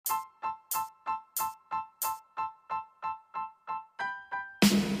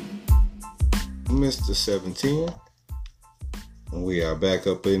Mr. 710. And we are back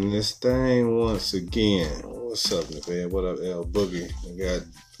up in this thing once again. What's up, man? What up, L Boogie? We got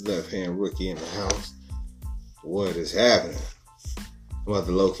left hand rookie in the house. What is happening? I'm about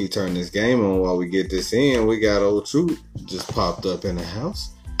to low-key turn this game on while we get this in. We got Old Truth just popped up in the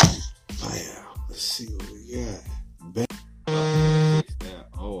house. Oh, yeah. Let's see what we got. Fix that.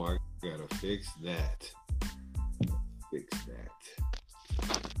 Oh, I gotta fix that. Fix that.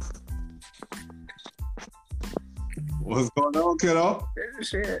 What's going on, kiddo?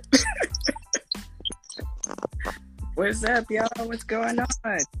 Shit. What's up, y'all? What's going on?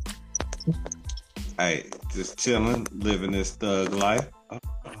 Hey, just chilling, living this thug life.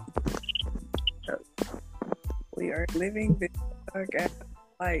 We are living this thug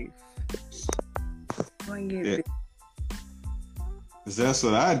life. Yeah. That's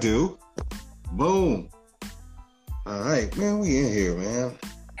what I do. Boom. All right, man, we in here, man.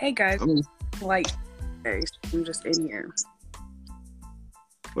 Hey, guys. I'm just in here.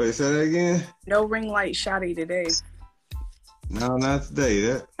 Wait, say that again? No ring light shotty today. No, not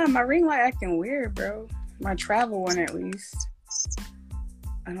today. My ring light acting weird, bro. My travel one, at least.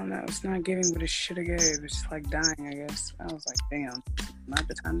 I don't know. It's not giving what it should have gave. It's like dying, I guess. I was like, damn, not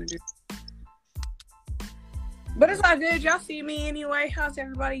the time to do. But it's all good. Y'all see me anyway. How's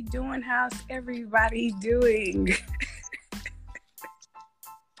everybody doing? How's everybody doing?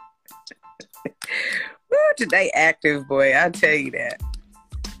 Woo, today active, boy. I'll tell you that.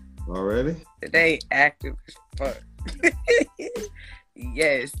 Already? Today active as fuck.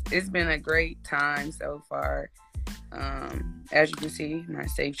 Yes, it's been a great time so far. As you can see, my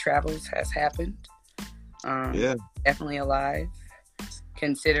safe travels has happened. Yeah. Definitely alive.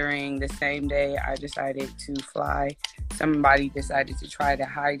 Considering the same day I decided to fly, somebody decided to try to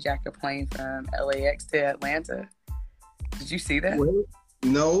hijack a plane from LAX to Atlanta. Did you see that? Wait,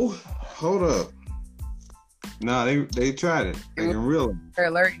 no, hold up. No, they tried it. They can reel them. They're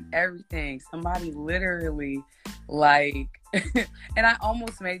alerting everything. Somebody literally, like, and I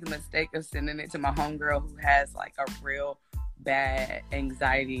almost made the mistake of sending it to my homegirl who has like a real bad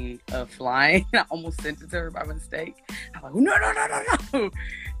anxiety of flying. I almost sent it to her by mistake. I'm like, no.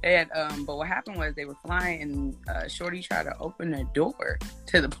 And but what happened was they were flying and Shorty tried to open the door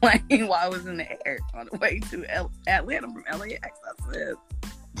to the plane while I was in the air on the way to Atlanta from LAX. I said,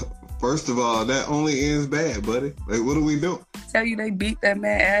 first of all, that only ends bad, buddy. Like, what are we doing? Tell you they beat that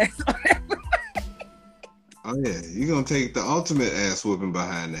man ass on that plane. Oh yeah, you're gonna take the ultimate ass whooping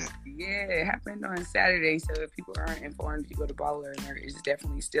behind that. Yeah, it happened on Saturday, so if people aren't informed, you go to Ball Learner, it's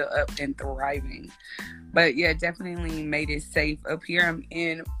definitely still up and thriving. But yeah, definitely made it safe up here. I'm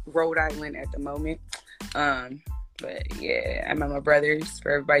in Rhode Island at the moment. But yeah, I'm at my brother's.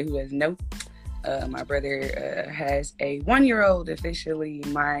 For everybody who doesn't know, my brother has a 1-year-old officially.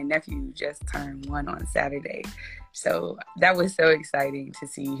 My nephew just turned 1 on Saturday. So that was so exciting to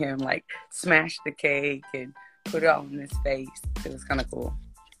see him like smash the cake and put it all on his face. It was kind of cool.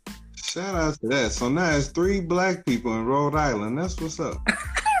 Shout out to that. So now it's 3 black people in Rhode Island. That's what's up.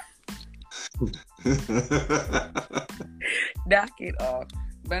 Knock it off.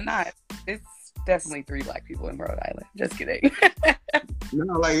 But not. It's definitely 3 black people in Rhode Island. Just kidding.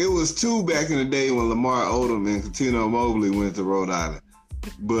 No, like it was 2 back in the day when Lamar Odom and Cuttino Mobley went to Rhode Island.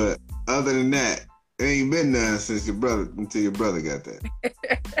 But other than that, it ain't been none since until your brother got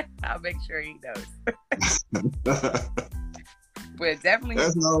that. I'll make sure he knows. But definitely,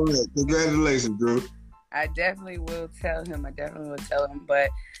 that's all right. Congratulations, Drew. I definitely will tell him. But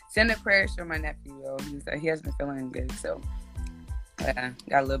send the prayers for my nephew, though. He hasn't been feeling good, so got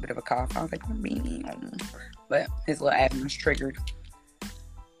a little bit of a cough. I was like, but his little asthma's triggered.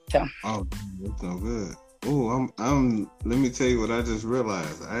 So. Oh, that's no good. Oh, I'm. Let me tell you what I just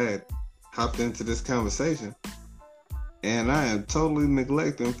realized. I had hopped into this conversation, and I am totally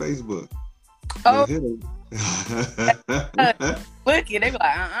neglecting Facebook. Oh. Look, they be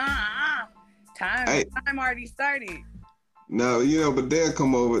like, time already started. No, but they'll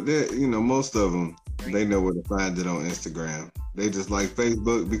come over there. Most of them, they know where to find it on Instagram. They just like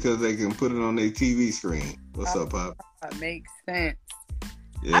Facebook because they can put it on their TV screen. What's up, Pop? That makes sense.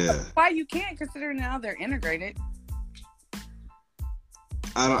 Yeah. Why you can't, consider now they're integrated.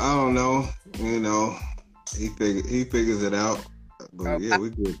 I don't know. He figures it out. But yeah, we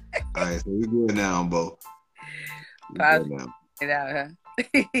good. All right, so we good now on both. It out, huh?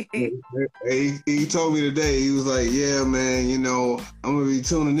 He told me today, he was like, yeah, man, I'm gonna be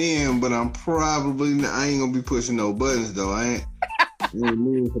tuning in, but I ain't gonna be pushing no buttons though. I ain't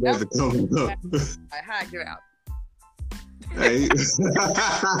mean for that to come up. How I get out. Hey.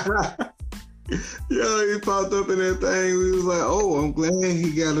 Yo, he popped up in that thing. We was like, oh, I'm glad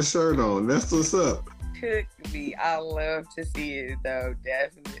he got a shirt on. That's what's up. Could be. I love to see it though.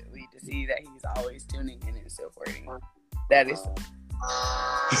 Definitely to see that he's always tuning in and supporting. That is.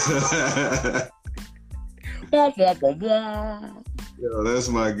 Yo, that's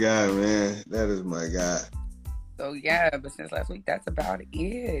my guy, man. That is my guy. So yeah, but since last week, that's about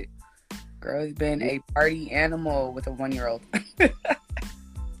it. Girl's been a party animal with a 1-year-old.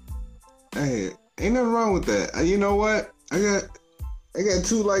 Hey, ain't nothing wrong with that. You know what? I got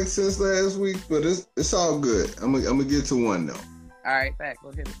 2 likes since last week, but it's all good. I'm gonna get to 1 though. All right, fact.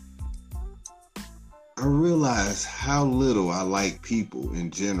 We'll hit it. I realize how little I like people in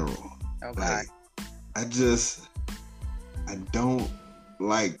general. Oh God. Like, I don't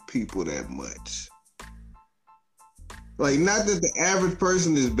like people that much. Like, not that the average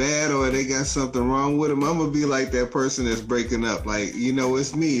person is bad or they got something wrong with them. I'm gonna be like that person that's breaking up. Like,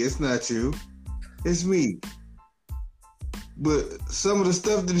 it's me. It's not you. It's me. But some of the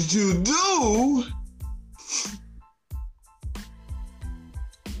stuff that you do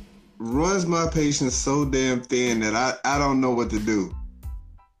runs my patience so damn thin that I don't know what to do.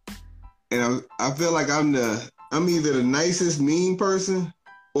 And I feel like I'm either the nicest mean person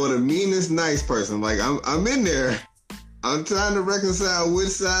or the meanest nice person. Like, I'm in there. I'm trying to reconcile which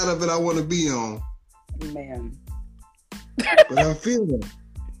side of it I want to be on. Man. But I feel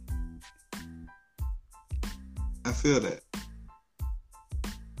that.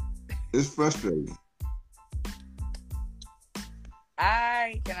 It's frustrating.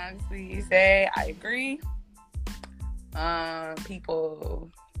 I can honestly say I agree.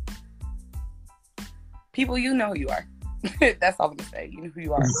 People, you know who you are. That's all I'm gonna say. You know who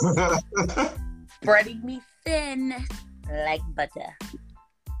you are. Spreading me thin like butter.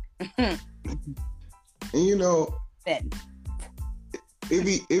 And Thin.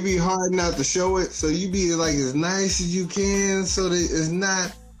 it be hard not to show it. So you be like as nice as you can, so that it's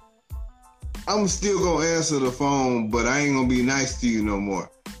not. I'm still gonna answer the phone, but I ain't gonna be nice to you no more.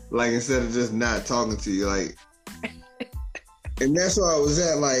 Like, instead of just not talking to you, like. And that's where I was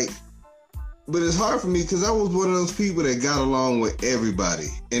at, like. But it's hard for me because I was one of those people that got along with everybody.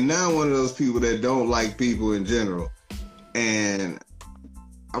 And now I'm one of those people that don't like people in general. And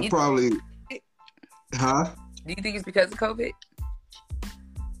I'm probably... Huh? Do you think it's because of COVID?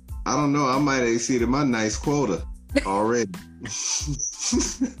 I don't know. I might have exceeded my nice quota already.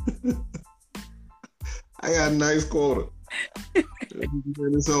 I got a nice quota.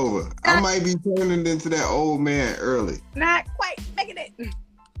 It's over. I might be turning into that old man early. Not quite making it.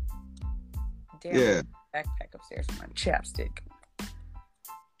 Damn, yeah. Backpack upstairs with my chapstick.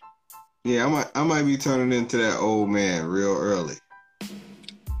 Yeah, I might be turning into that old man real early.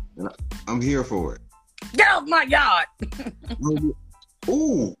 And I'm here for it. Get off my yard!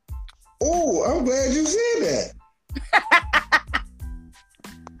 Ooh, I'm glad you said that.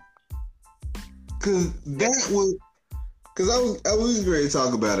 Cause I was ready to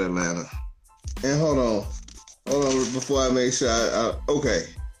talk about Atlanta. And hold on before I make sure okay.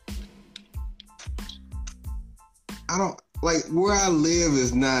 I don't like where I live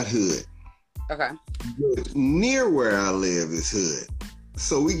is not hood. Okay. But near where I live is hood.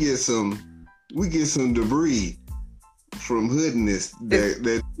 So we get some debris from hoodness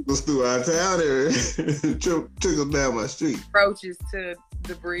that goes through our town area trickles down my street. Roaches to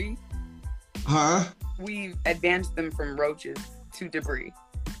debris. Huh? We've advanced them from roaches to debris.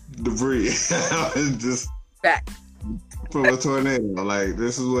 Just back from a tornado. Like,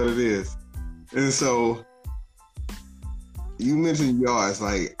 this is what it is. And so you mentioned yards.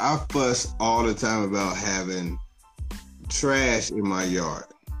 Like, I fuss all the time about having trash in my yard.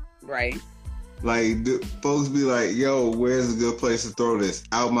 Right. Like, folks be like, yo, where's a good place to throw this?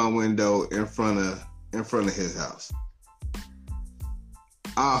 Out my window in front of his house.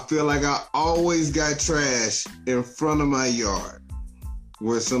 I feel like I always got trash in front of my yard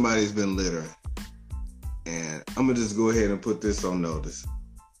where somebody's been littering. And I'm going to just go ahead and put this on notice.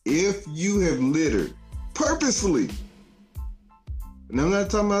 If you have littered purposefully, and I'm not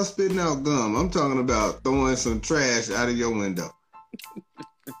talking about spitting out gum, I'm talking about throwing some trash out of your window.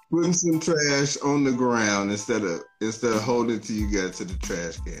 Putting some trash on the ground instead of holding it till you get to the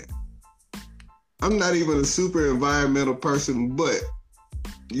trash can. I'm not even a super environmental person, but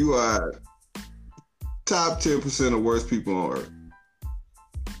you are top 10% of worst people on earth.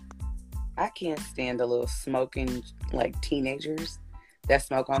 I can't stand the little smoking, like, teenagers that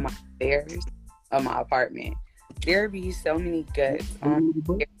smoke on my stairs of my apartment. There be so many guts on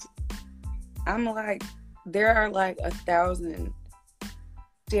the I'm like, there are like 1,000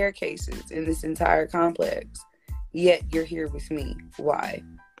 staircases in this entire complex, yet you're here with me. Why?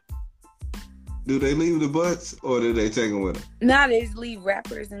 Do they leave the butts or do they take them with them? Nah, they just leave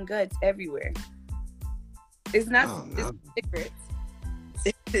wrappers and guts everywhere. It's not No. cigarettes.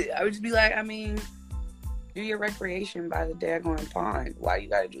 I would just be like, I mean, do your recreation by the daggone pond. Why you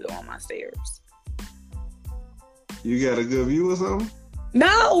gotta do it on my stairs? You got a good view or something?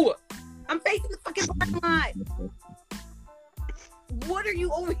 No! I'm facing the fucking parking lot. What are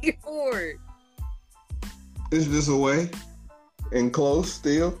you over here for? It's just away and close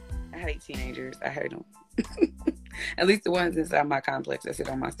still. I hate teenagers. I hate them. At least the ones inside my complex that sit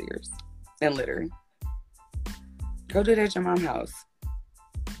on my stairs and litter. Go do that at your mom's house.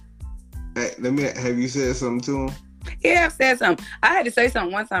 Hey, have you said something to him? Yeah, I've said something. I had to say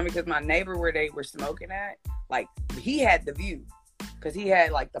something one time because my neighbor where they were smoking at, like, he had the view. Because he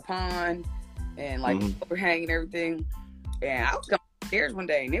had, like, the pond and, like, overhang and everything. And I was coming upstairs one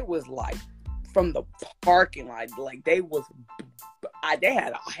day, and it was, like, from the parking lot. Like, they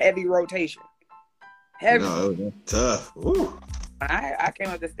had a heavy rotation. Heavy. No, that's tough. Ooh. When I came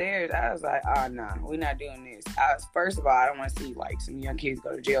up the stairs, I was like, oh, no, we're not doing this. First of all, I don't want to see, like, some young kids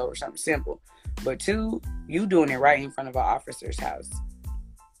go to jail or something simple. But two, you doing it right in front of an officer's house.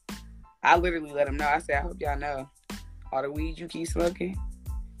 I literally let them know. I said, I hope y'all know, all the weed you keep smoking,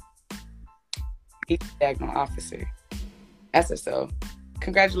 he's a daggone officer. I said, so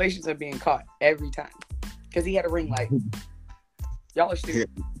congratulations on being caught every time. Because he had a ring light. Y'all are stupid.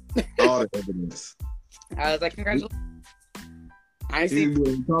 All the evidence. I was like, congratulations. I ain't You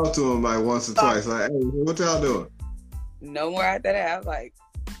didn't talk to him like once or twice. Like, hey, what y'all doing? No more after that. I was like,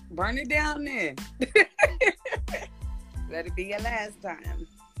 burn it down then. Let it be your last time.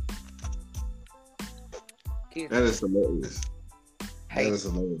 That is hilarious. That is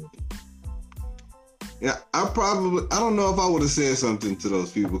hilarious. Yeah, I don't know if I would have said something to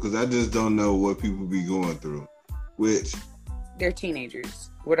those people because I just don't know what people be going through. Which they're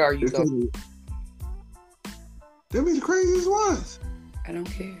teenagers. What are you going? They be the craziest ones. I don't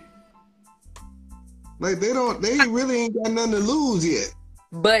care. Like they really ain't got nothing to lose yet.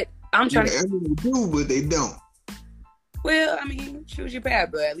 But I'm trying to. I mean, they do, but they don't. Well, I mean, choose your path,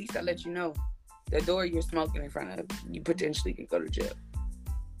 but at least I let you know the door you're smoking in front of, you potentially could go to jail.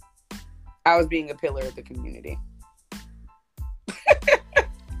 I was being a pillar of the community.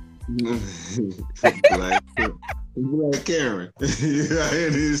 Like Karen. You're out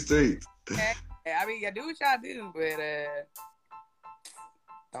in these streets. I mean, y'all do what y'all do, but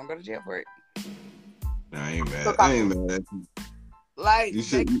don't go to jail for it. Nah, I ain't mad at you. Like, you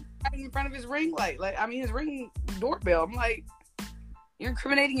should in front of his ring light. Like, I mean, his ring doorbell. I'm like, you're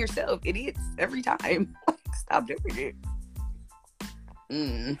incriminating yourself, idiots, every time. Stop doing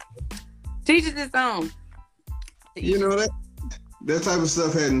it. Teach us this song. You know that type of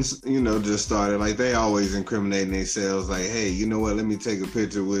stuff hadn't, just started. Like they always incriminating themselves. Like, hey, you know what? Let me take a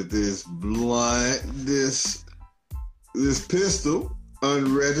picture with this blunt, this pistol,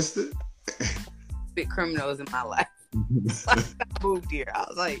 unregistered. Big criminals in my life. Like, I moved here. I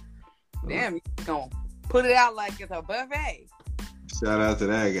was like, damn, you gonna put it out like it's a buffet. Shout out to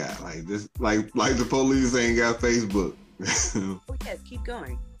that guy. Like this, like the police ain't got Facebook. Oh yes, keep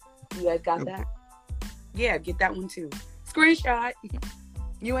going. You guys got that? Yeah, get that one too. Screenshot.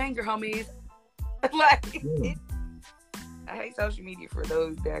 You anger homies. Like, I hate social media for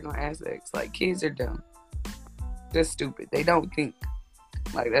those daggone aspects. Like, kids are dumb. They're stupid. They don't think.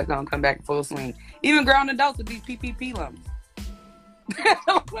 Like, that's gonna come back in full swing. Even grown adults with these PPP loans. You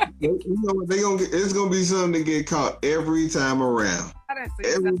know what? It's gonna be something to get caught every time around.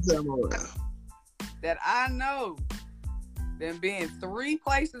 Every time around. That I know. Them being 3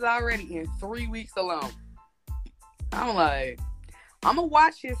 places already in 3 weeks alone. I'm like, I'm gonna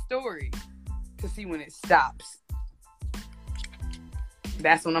watch his story to see when it stops.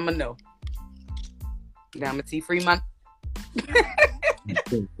 That's when I'm gonna know. Now I'm gonna see free money.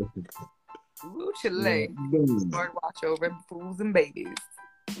 Ooh, Chile. Lord watch over fools and babies.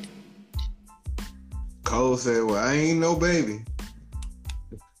 Cole said, well, I ain't no baby.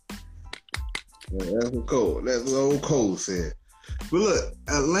 That's what old Cole said. But look,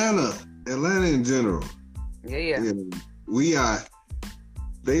 Atlanta in general. Yeah. We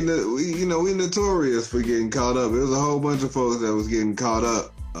notorious for getting caught up. There was a whole bunch of folks that was getting caught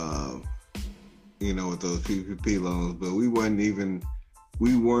up, with those PPP loans, but we weren't,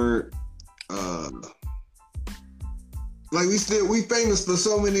 we famous for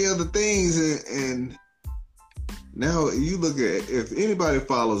so many other things, and now you look at, if anybody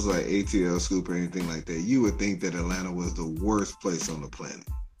follows like ATL Scoop or anything like that, you would think that Atlanta was the worst place on the planet.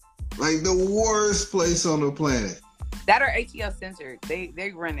 Like the worst place on the planet. That or ATL Censored.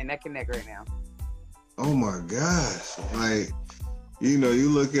 They running neck and neck right now. Oh my gosh. Like, you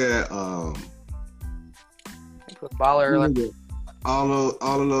look at Put baller alert. All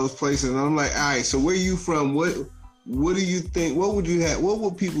of those places. And I'm like, all right, so where you from? What do you think? What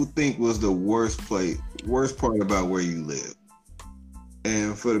would people think was the worst part about where you live?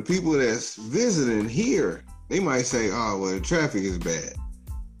 And for the people that's visiting here, they might say, oh, well, the traffic is bad.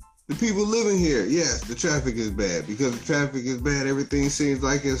 The people living here, yes, the traffic is bad. Because the traffic is bad, everything seems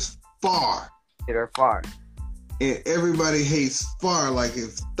like it's far. They're far. And everybody hates far. Like,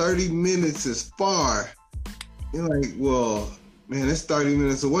 if 30 minutes is far, you're like, well, man, it's 30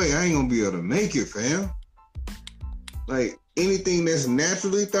 minutes away. I ain't gonna be able to make it, fam. Like, anything that's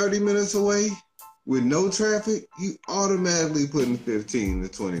naturally 30 minutes away with no traffic, you automatically putting 15 to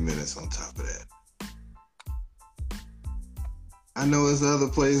 20 minutes on top of that. I know it's other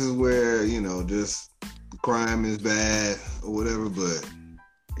places where, just crime is bad or whatever, but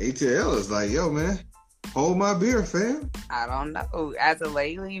ATL is like, yo, man, hold my beer, fam. I don't know. As of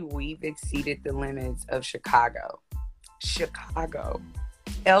lately, we've exceeded the limits of Chicago,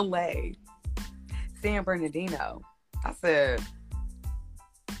 LA, San Bernardino. I said,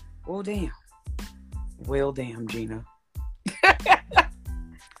 well, damn, Gina.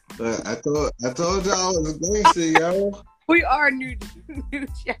 I told y'all it was a gangster, yo. We are New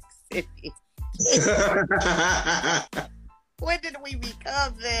Jack City. When did we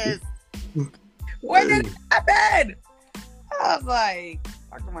become this? When did it happen? I was like,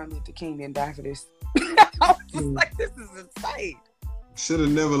 Dr. Martin Luther King didn't die for this. I was just like, this is insane. Should have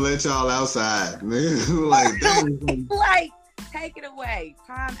never let y'all outside, man. Like, take it away.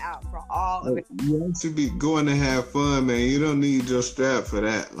 Time out for all of it. You should be going to have fun, man. You don't need your strap for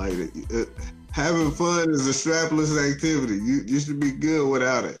that. Like, having fun is a strapless activity. You should be good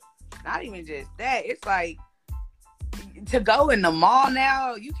without it. Not even just that. It's like, to go in the mall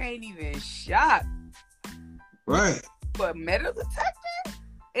now, you can't even shop. Right. But metal detector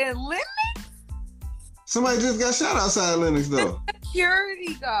and Lennox? Somebody just got shot outside Lennox, though.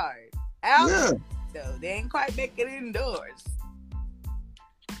 Security guard. Out. Yeah. Though they ain't quite making it indoors.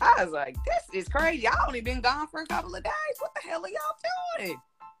 I was like, this is crazy. Y'all only been gone for a couple of days. What the hell are y'all doing?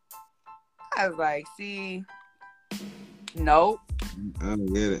 I was like, see, nope. I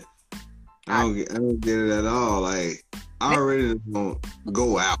don't get it. I don't get it at all. Like, I already don't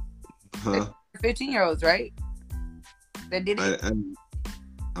go out. Huh? 15-year-olds, right? That did it.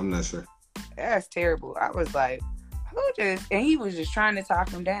 I'm not sure. That's terrible. I was like, and he was just trying to talk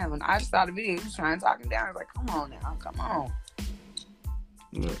him down. I just saw the video. He was trying to talk him down. I was like, come on now, come on.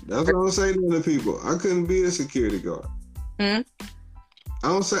 That's what I'm saying to the people. I couldn't be a security guard. Hmm?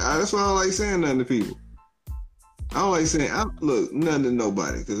 That's why I don't like saying nothing to people. I don't like saying, look, nothing to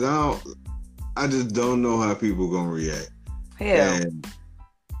nobody, because I just don't know how people gonna react. Hell. And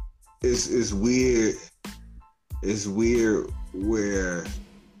it's weird. It's weird where,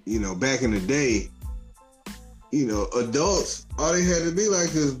 back in the day, adults, all they had to be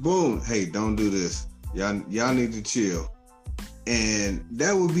like is, boom, hey, don't do this. Y'all need to chill. And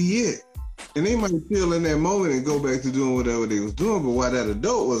that would be it. And they might chill in that moment and go back to doing whatever they was doing, but while that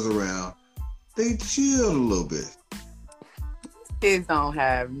adult was around, they chilled a little bit. Kids don't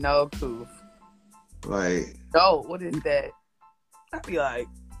have no clue. Like, oh, what is that? I'd be like,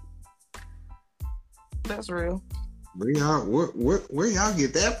 that's real. Where y'all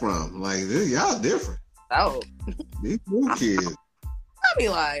get that from? Like, y'all different. Oh. These new kids. I'd be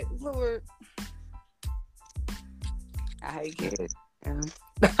like, Lord, I hate kids.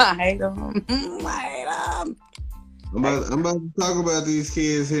 I hate them. I'm about to talk about these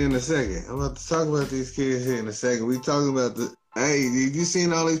kids here in a second. We talking about hey, you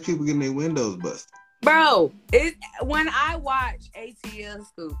seen all these people getting their windows busted? Bro, when I watch ATL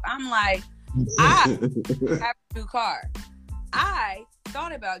Scoop, I'm like, I have a new car. I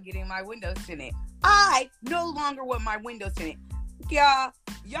thought about getting my windows tinted. I no longer want my windows tinted. Y'all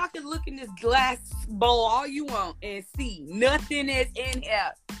can look in this glass bowl all you want and see nothing is in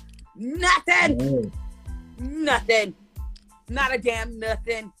here. Nothing. Nothing. Not a damn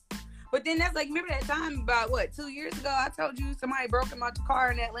nothing. But then that's like, remember that time about 2 years ago? I told you somebody broke in my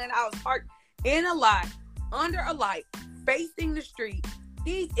car in Atlanta. I was parked in a lot, under a light, facing the street.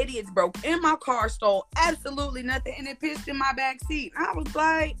 These idiots broke in my car, stole absolutely nothing, and it pissed in my back seat. I was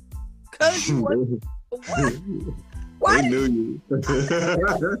like, cause you what? Why they knew you.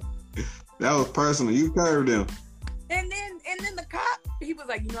 That was personal. You curved them. And then the cop, he was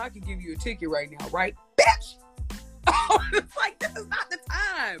like, I can give you a ticket right now, right? Bitch! I was like, this is not the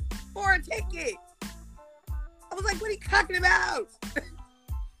time for a ticket. I was like, what are you talking about?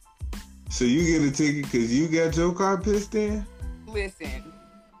 So you get a ticket because you got your car pissed in? Listen,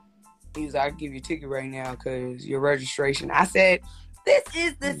 he was like, I can give you a ticket right now because your registration. I said, this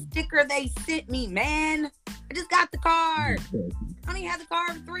is the sticker they sent me, man. I just got the car. I don't even have the car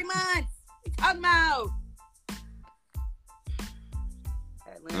for 3 months. What you talking about?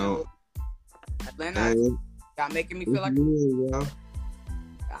 Atlanta, y'all making me feel like weird,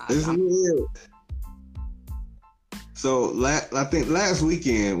 it's weird. So I think last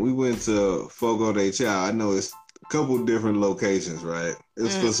weekend we went to Fogo de Chao. I know it's a couple different locations, right?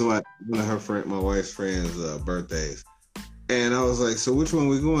 It's for one of my wife's friends' birthdays. And I was like, so which one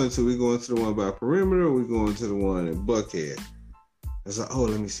we going to? We going to the one by Perimeter or we going to the one in Buckhead? I was like, oh,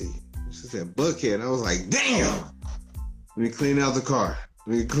 let me see. She said Buckhead. And I was like, damn! Let me clean out the car.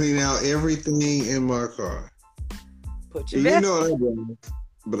 Let me clean out everything in my car. Put your you know what I'm doing.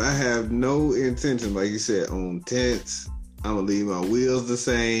 But I have no intention, like you said, on tents. I'm going to leave my wheels the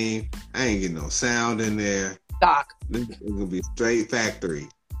same. I ain't getting no sound in there. Doc. This is going to be straight factory.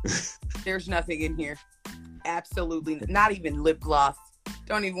 There's nothing in here. Absolutely. Not even lip gloss.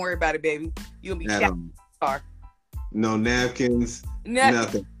 Don't even worry about it, baby. You'll be shot in the car. No napkins.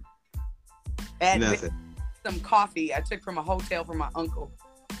 Nothing. Nothing. Some coffee I took from a hotel from my uncle.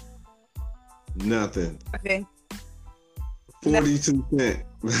 Nothing. Okay. 42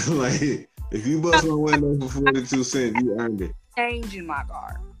 cents. Like, if you bust my window for 42 cents, you earned it. Change in my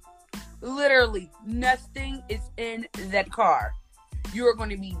car. Literally, nothing is in that car. You are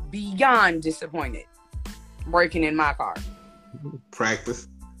going to be beyond disappointed breaking in my car. Practice.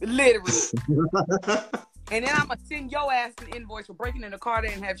 Literally. And then I'm going to send your ass an invoice for breaking in a car that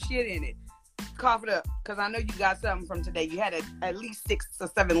didn't have shit in it. Cough it up, because I know you got something from today. You had at least 6 or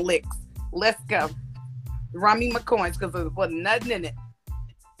 7 licks. Let's go. Run me my coins, because there wasn't nothing in it.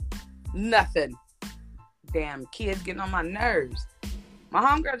 Nothing. Damn kids getting on my nerves. My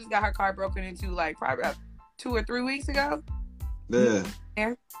homegirl just got her car broken into like probably about 2 or 3 weeks ago. Yeah.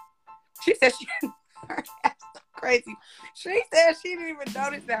 She said her ass so crazy. She said she didn't even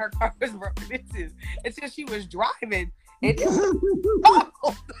notice that her car was broken into until she was driving. And it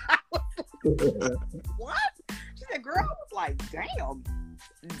was, what? She said, girl, I was like, damn,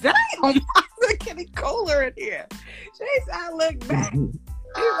 why is it getting cooler in here? She said, I look back.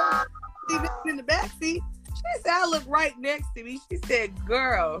 She was in the back seat. She said, I look right next to me. She said,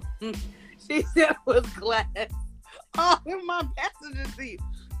 girl, she said, was glass all in my passenger seat.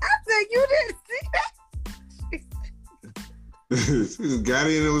 I said, you didn't see that? She just got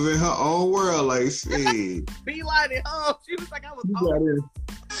in and was in her own world, like, shit. Beeline at home. She was like, I was home.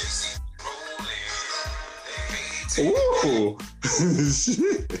 Ooh.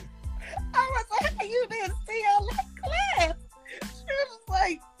 Shit. I was like, you didn't see all that glass. She was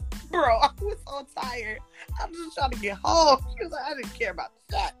like, bro, I was so tired. I'm just trying to get home. She was like, I didn't care about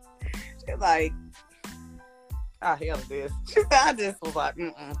the shot. She was like, hell this. She said, I just was like,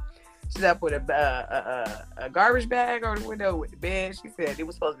 She said, I put a garbage bag over the window with the bed. She said it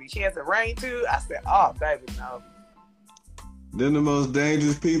was supposed to be chance of rain too. I said, oh, baby, no. They're the most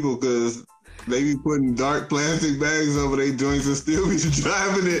dangerous people because they be putting dark plastic bags over their joints and still be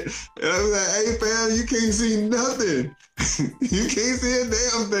driving it. And I was like, hey, fam, you can't see nothing. You can't see a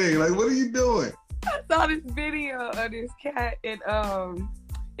damn thing. Like, what are you doing? I saw this video of this cat in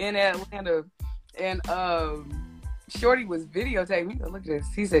Atlanta, and Shorty was videotaping. Look at this.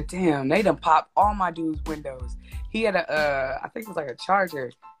 He said, damn, they done popped all my dude's windows. He had I think it was like a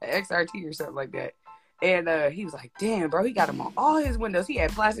Charger, an XRT or something like that. And he was like, damn, bro, he got them on all his windows. He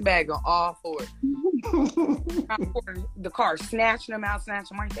had plastic bags on all 4. The car snatching them out. He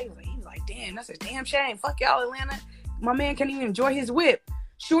was like, damn, that's a damn shame. Fuck y'all, Atlanta. My man can't even enjoy his whip.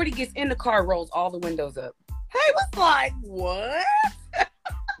 Shorty gets in the car, rolls all the windows up. Hey, was like, what?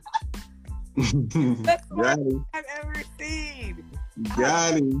 That's what I've ever seen.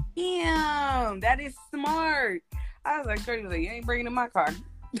 Got him. Damn, that is smart. I was like, Shorty was like, you ain't bringing in my car.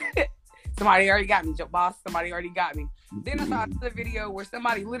 Somebody already got me, boss. Somebody already got me. Then I saw another video where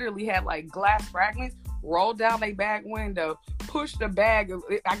somebody literally had like glass fragments rolled down their back window, pushed a bag,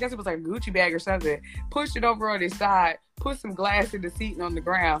 I guess it was like a Gucci bag or something, pushed it over on his side, put some glass in the seat and on the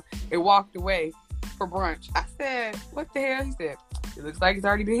ground, and walked away for brunch. I said, what the hell? He said, it looks like it's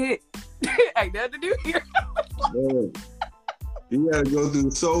already been hit. Ain't nothing to do here. You gotta go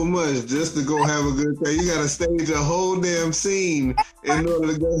through so much just to go have a good time. You gotta stage a whole damn scene in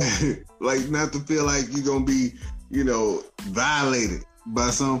order to go, like, not to feel like you're gonna be, violated by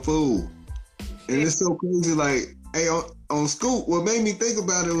some fool. And it's so crazy, like, hey, on Scoop, what made me think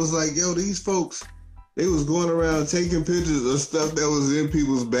about it was like, yo, these folks, they was going around taking pictures of stuff that was in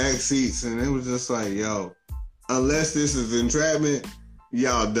people's back seats, and it was just like, yo, unless this is entrapment,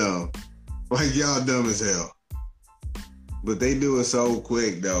 y'all dumb. Like, y'all dumb as hell. But they do it so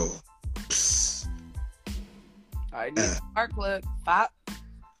quick, though. All right, Spark Plug. 5.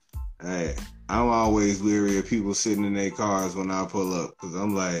 Hey, I'm always weary of people sitting in their cars when I pull up because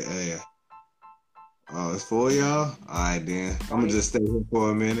I'm like, hey, oh, it's for y'all? All right, then. I'm going to just stay here for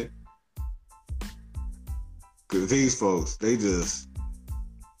a minute. Because these folks, they just,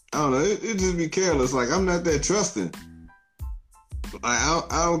 I don't know, it just be careless. Like, I'm not that trusting. Like,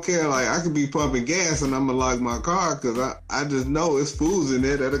 I don't care. Like, I could be pumping gas and I'm going to lock my car because I just know it's fools in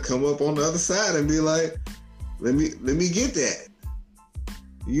there that'll come up on the other side and be like, let me get that.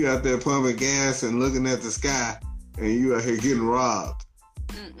 You out there pumping gas and looking at the sky, and you out here getting robbed.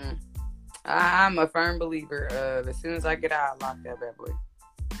 I'm a firm believer of as soon as I get out, I lock that bad boy.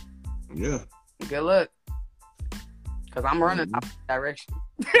 Yeah. Good luck. Because I'm running opposite direction.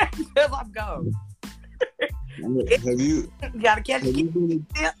 Because I'm gone. Have you gotta catch it.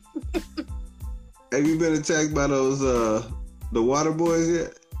 Have you been attacked by those the water boys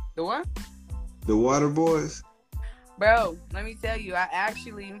yet? The what? The water boys? Bro, let me tell you, I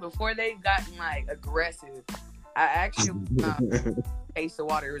actually, before they've gotten like aggressive, I actually case of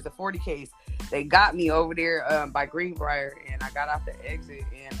water. It was a 40 case. They got me over there by Greenbrier, and I got off the exit,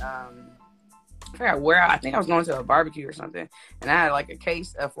 and I forgot where. I think I was going to a barbecue or something, and I had like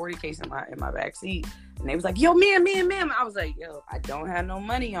a 40 case in my back seat, and they was like, "Yo, ma'am." I was like, "Yo, I don't have no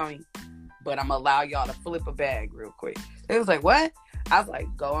money on me, but I'm gonna allow y'all to flip a bag real quick." They was like, "What?" I was like,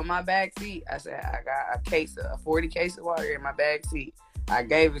 "Go in my back seat." I said, "I got a 40 case of water in my back seat." I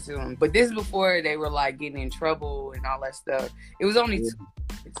gave it to them, but this is before they were like getting in trouble and all that stuff. It was only 2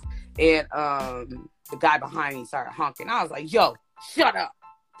 minutes. And the guy behind me started honking. I was like, "Yo, shut up!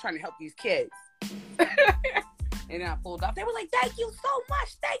 I'm trying to help these kids." And then I pulled off. They were like, "Thank you so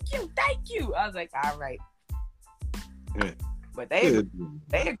much, thank you." I was like, "All right." Yeah. But they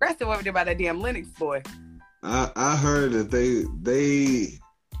aggressive over there by that damn Lennox boy. I heard that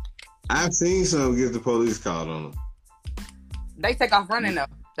I've seen some get the police called on them. They take off running though.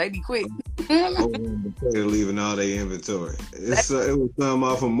 They be quick. They're leaving all their inventory. It was some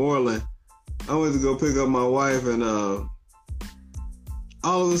off of Moreland. I went to go pick up my wife, and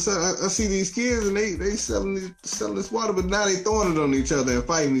all of a sudden I see these kids and they selling this water, but now they throwing it on each other and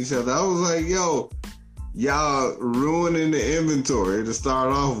fighting each other. I was like, "Yo, y'all ruining the inventory to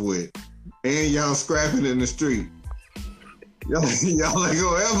start off with. And y'all scrapping in the street. Y'all ain't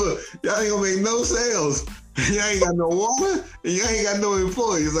gonna make no sales. Y'all ain't got no water, and y'all ain't got no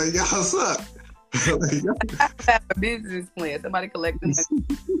employees. Like, y'all suck." I have a business plan. Somebody collecting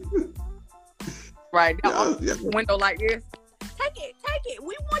right now. Window like this. Take it.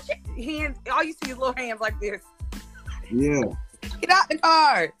 We want your hands. All you see is little hands like this. Yeah. Get out the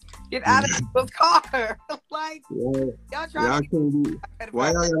car. Get out of the car. Like, y'all trying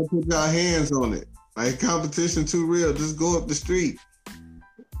why y'all gotta put y'all hands on it? Like, competition too real. Just go up the street.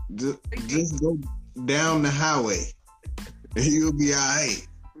 Just go down the highway. And you'll be all right.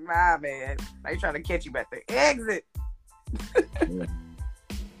 My man. They trying to catch you at the exit. Yeah.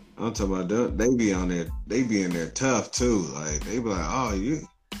 I'm talking about them. They be in there tough too. Like, they be like, "Oh,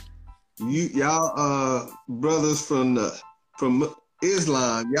 y'all brothers from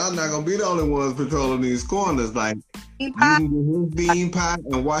Islam, y'all not gonna be the only ones patrolling these corners. Like, you can get his bean pie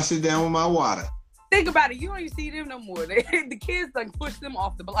and wash it down with my water." Think about it. You don't even see them no more. The kids like push them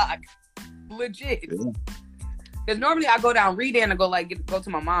off the block. Legit. Because normally I go down Redan and go to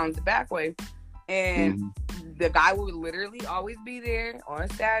my mom's the back way, and the guy would literally always be there on a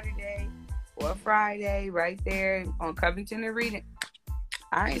Saturday or a Friday, right there on Covington and Redan.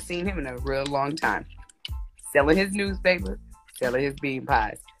 I ain't seen him in a real long time. Selling his newspaper. Selling his bean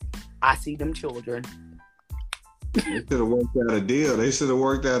pies. I see them children. They should have worked out a deal. They should have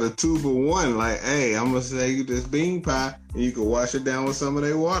worked out a 2-for-1. Like, "Hey, I'm gonna sell you this bean pie, and you can wash it down with some of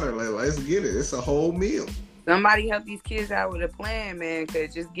their water. Like, let's get it. It's a whole meal." Somebody help these kids out with a plan, man.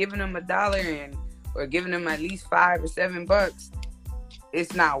 Because just giving them $1 or giving them at least $5 or $7,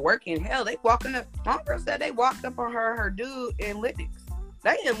 it's not working. Hell, they walking up. My girl said they walked up on her dude in Lennox.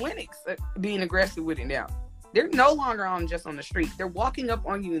 They in Lennox being aggressive with it now. They're no longer just on the street. They're walking up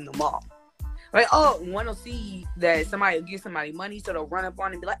on you in the mall. Like, one will see that somebody will give somebody money, so they'll run up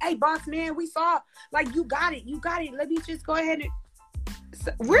on and be like, "Hey, boss man, we saw, like, you got it. Let me just go ahead and..."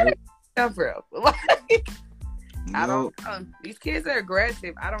 Where did it come from? Like, I don't know. These kids are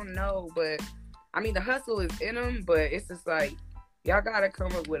aggressive. I don't know, but I mean, the hustle is in them, but it's just like, y'all gotta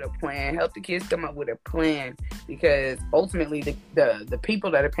come up with a plan. Help the kids come up with a plan, because ultimately the people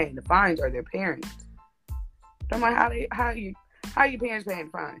that are paying the fines are their parents. I'm like, how your parents paying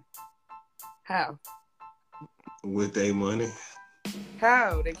the fine? How? With their money.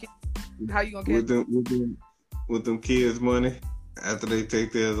 How you gonna get with them kids' money after they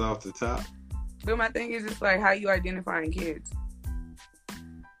take theirs off the top? But my thing is just like, how you identifying kids?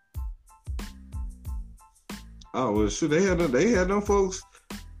 Oh well, shoot, they had them folks.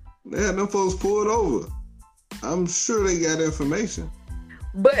 They had them folks pulled over. I'm sure they got information.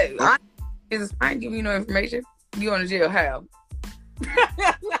 But I ain't giving you no information. You going to jail? How?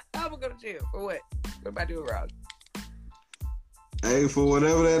 I'm gonna go to jail for what? What am I doing wrong? Hey, for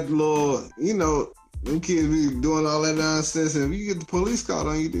whatever that law, them kids be doing all that nonsense, and if you get the police called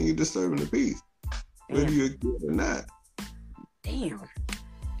on you, then you're disturbing the peace, whether you're a kid or not. Damn.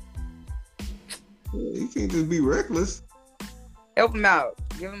 Yeah, you can't just be reckless. Help them out.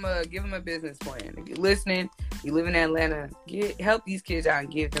 Give them a business plan. If you're listening, you live in Atlanta, help these kids out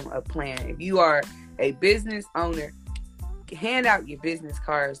and give them a plan. If you are a business owner, hand out your business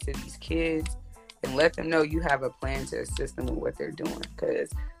cards to these kids and let them know you have a plan to assist them with what they're doing. Because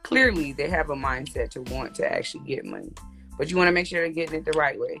clearly they have a mindset to want to actually get money. But you want to make sure they're getting it the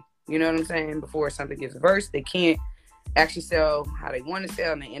right way. You know what I'm saying? Before something gets worse, they can't actually sell how they want to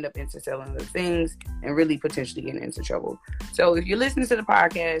sell, and they end up into selling other things and really potentially getting into trouble. So if you're listening to the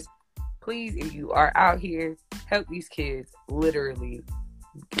podcast, please, if you are out here, help these kids literally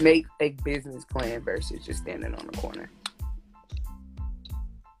make a business plan versus just standing on the corner.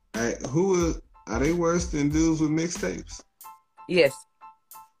 Hey, are they worse than dudes with mixtapes? Yes.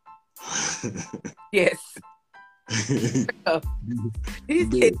 Yes. These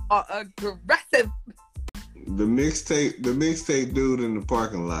kids are aggressive. The mixtape dude in the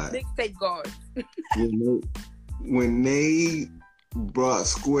parking lot. Mixtape guards. When they brought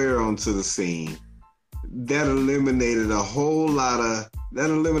Square onto the scene, that eliminated a whole lot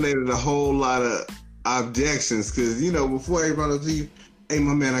of objections. Because before they brought it to you, hey,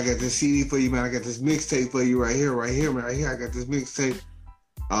 my man, I got this CD for you, man. I got this mixtape for you right here, man. Right here, I got this mixtape.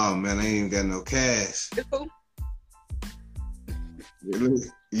 Oh man, I ain't even got no cash.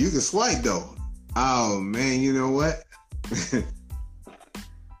 You can swipe though. Oh man, you know what?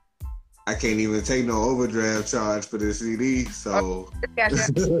 I can't even take no overdraft charge for this CD. So,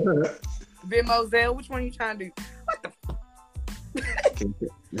 Venmo, Zelle, which one are you trying to do? What the? I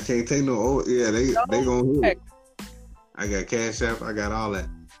can't take no. Yeah, they gonna hit it. I got Cash App. I got all that.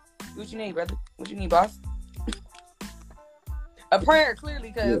 What you need, brother? What you need, boss? A prayer,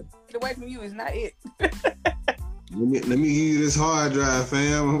 clearly, because get away from you is not it. Let me give you this hard drive,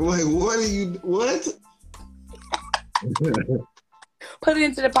 fam. I'm like, what? Put it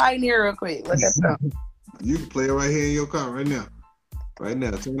into the Pioneer real quick. Let that know. You can play it right here in your car right now. Right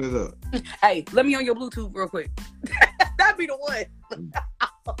now, turn it up. Hey, let me on your Bluetooth real quick. That'd be the one.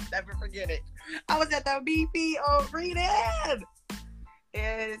 I'll never forget it. I was at the BP on Reading.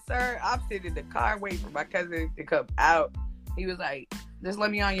 And sir, I'm sitting in the car waiting for my cousin to come out. He was like, just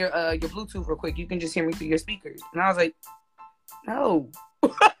let me on your Bluetooth real quick. You can just hear me through your speakers. And I was like, no.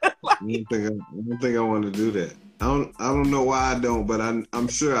 I don't think I want to do that. I don't know why I don't, but I'm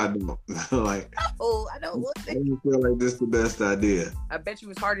sure I don't. Like, oh, I don't. I don't feel like this is the best idea. I bet you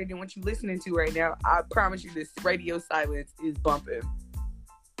it's harder than what you're listening to right now. I promise you, this radio silence is bumping.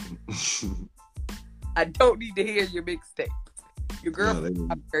 I don't need to hear your mixtape. Your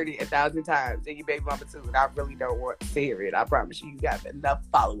girlfriend, I've heard it 1,000 times, and your baby mama too. And I really don't want to hear it. I promise you got enough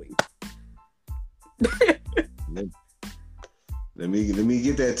following. Let me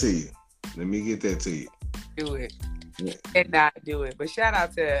get that to you. Let me get that to you. Do it. Yeah. And not do it. But shout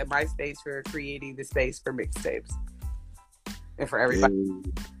out to MySpace for creating the space for mixtapes. And for everybody.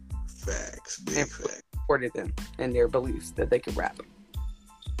 Big facts. Supported them and their beliefs that they could rap.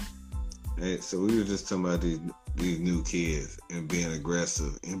 Hey, so we were just talking about these new kids and being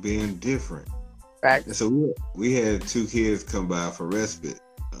aggressive and being different. Right. And so we had 2 kids come by for respite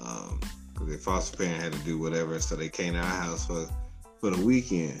because their foster parent had to do whatever, so they came to our house for the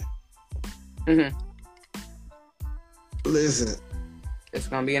weekend. Mm-hmm. Listen, it's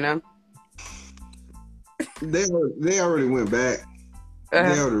gonna be enough. They already went back.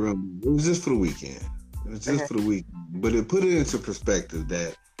 Uh-huh. They already went. It was just for the weekend. It was just for the weekend. But it put it into perspective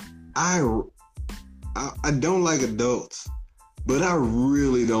that I don't like adults, but I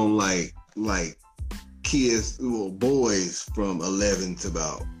really don't like kids, boys from 11 to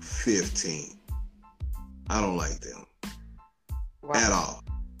about 15. I don't like them at all,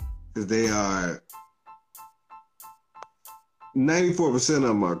 because they are 94% of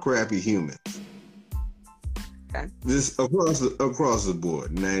them are crappy humans. Okay. Just across the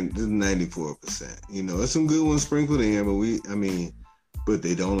board, 94%. There's some good ones sprinkled in, but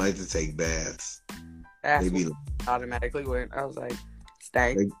they don't like to take baths. That's automatically went. I was like,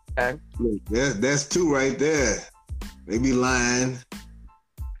 stank. Look, that's 2 right there. They be lying.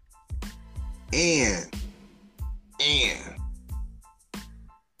 And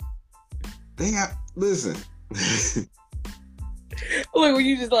they have, listen. Look, when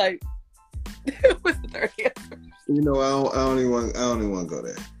you just like, what's the third answer? I don't even want to go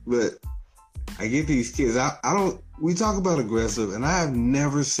there. But I get these kids. I don't. We talk about aggressive, and I have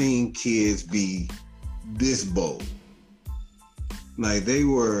never seen kids be this bold. Like they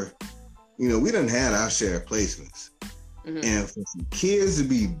were, we done had our share of placements. Mm-hmm. And for some kids to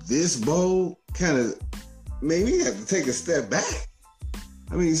be this bold kind of made me have to take a step back.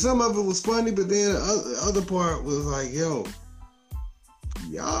 I mean, some of it was funny, but then the other part was like, yo,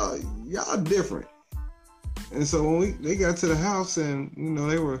 y'all different. And so when they got to the house and,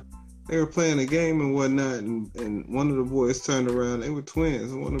 they were playing a game and whatnot, and one of the boys turned around, they were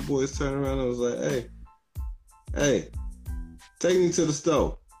twins, and one of the boys turned around and was like, hey, take me to the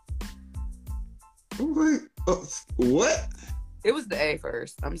stove. I was like, oh, what? It was the A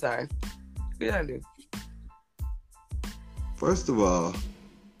first. I'm sorry. What did I do? First of all,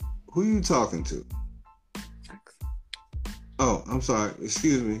 who you talking to? Oh, I'm sorry.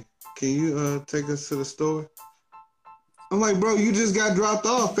 Excuse me. Can you take us to the store? I'm like, bro, you just got dropped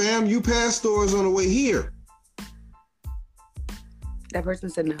off, fam. You passed stores on the way here. That person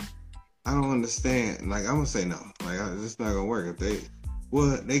said no. I don't understand. Like, I'm gonna say no. Like, it's not gonna work. If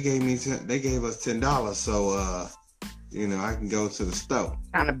they gave us $10, so I can go to the store.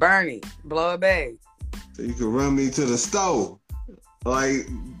 Trying to burn it, blow a bag. So you can run me to the store. Like,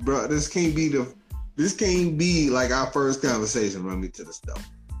 bro, this can't be like our first conversation. Run me to the store.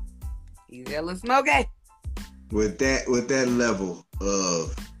 You yelling smoky. With that level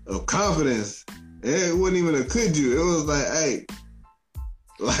of confidence, it wasn't even a could you. It was like,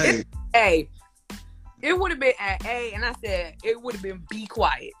 hey, it would have been at A, and I said it would have been be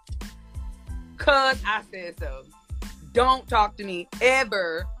quiet, cause I said so. Don't talk to me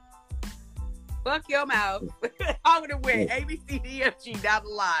ever. Fuck your mouth. I would have went A, B, C, D, F, G down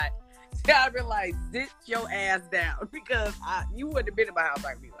the line. So I'd be like, sit your ass down, because you wouldn't have been in my house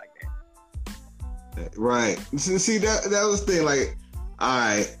like me like that. Right. See, that was the thing. Like, all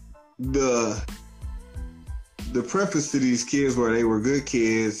right, the preface to these kids were they were good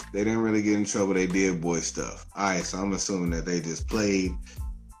kids. They didn't really get in trouble. They did boy stuff. All right, so I'm assuming that they just played,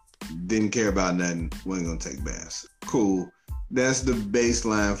 didn't care about nothing, wasn't gonna take baths. Cool. That's the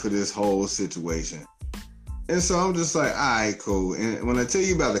baseline for this whole situation. And so I'm just like, all right, cool. And when I tell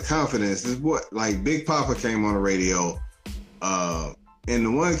you about the confidence, is what, like, Big Papa came on the radio, and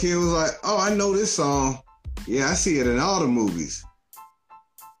the one kid was like, oh, I know this song. Yeah, I see it in all the movies.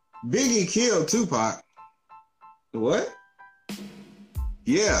 Biggie killed Tupac. What?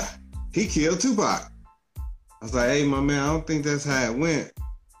 Yeah, he killed Tupac. I was like, hey, my man, I don't think that's how it went.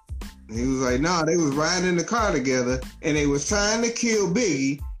 And he was like, nah, they was riding in the car together, and they was trying to kill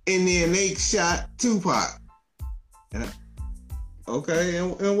Biggie, and then they shot Tupac. And okay,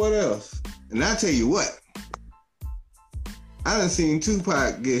 and what else? And I tell you what, I done seen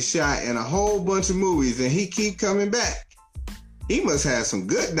Tupac get shot in a whole bunch of movies, and he keep coming back. He must have some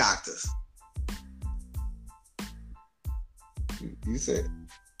good doctors. You said.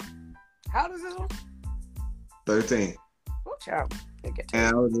 How old is this one? 13. Oh, child. And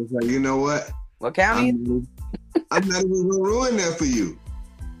I was just like, you know what? What county? I'm not even gonna ruin that for you.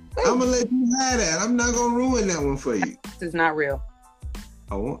 I'm gonna let you have that. I'm not gonna ruin that one for you. This is not real.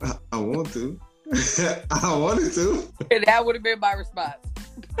 I want to. I wanted to. And that would have been my response.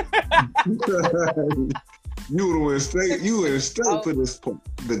 You would have went straight. You went straight for this part.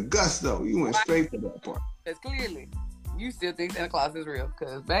 The gusto. You went straight for that part. Because clearly, you still think Santa Claus is real.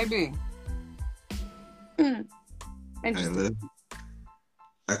 Because baby, interesting.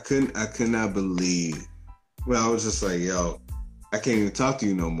 I could not believe. Well, I was just like, yo, I can't even talk to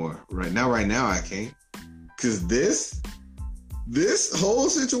you no more. Right now I can't. Cause this whole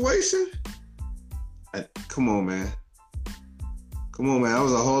situation. Come on, man. I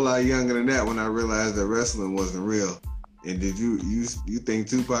was a whole lot younger than that when I realized that wrestling wasn't real. And did you think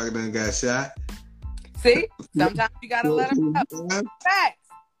Tupac done got shot? See, sometimes you gotta let him know. Facts.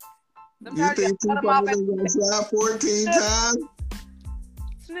 Sometimes you think Tupac done got shot 14 times?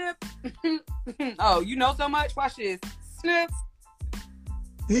 Snip. Oh, you know so much? Watch this. Snip.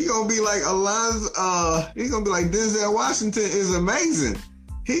 He gonna be like Alonzo. He gonna be like Denzel Washington is amazing.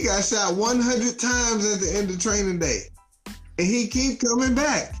 He got shot 100 times at the end of training day, and he keep coming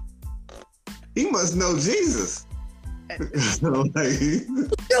back. He must know Jesus.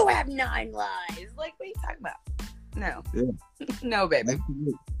 You have 9 lives. Like, what are you talking about? No. Yeah. No, baby.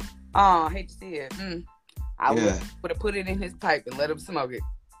 Oh, I hate to see it. I would have put it in his pipe and let him smoke it.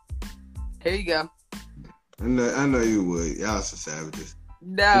 Here you go. I know you would. Y'all some savages.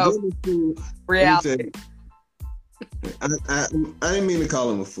 No. Reality. I didn't mean to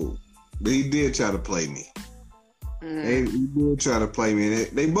call him a fool, but he did try to play me. They did try to play me.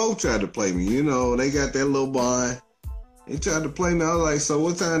 They both tried to play me. You know, they got that little bond. They tried to play me. I was like, so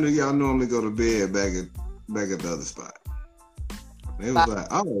what time do y'all normally go to bed back at the other spot? They was like,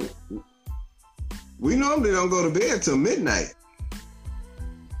 oh, we normally don't go to bed till midnight.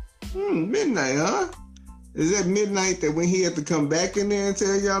 Midnight, huh? Is that midnight that when he had to come back in there and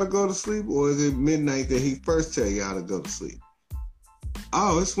tell y'all to go to sleep? Or is it midnight that he first tell y'all to go to sleep?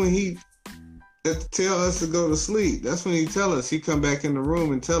 Oh, it's when he tell us to go to sleep. That's when he tell us. He come back in the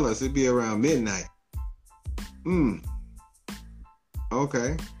room and tell us it'd be around midnight.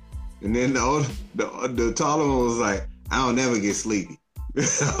 Okay. And then the taller one was like, I don't never get sleepy.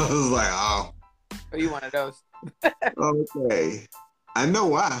 I was like, oh. Are you one of those? Okay. I know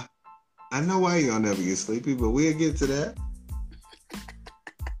why. I know why you don't never get sleepy, but we'll get to that.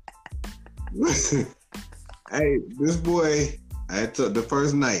 Hey, this boy, I took the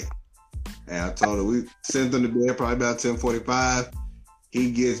first night. And I told her we sent him to bed probably about 10:45.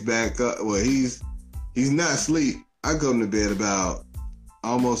 He gets back up. Well, he's not asleep. I go to bed about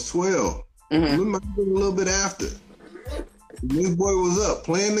almost 12. We might be a little bit after. This boy was up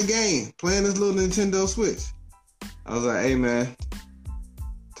playing the game, playing his little Nintendo Switch. I was like, hey man,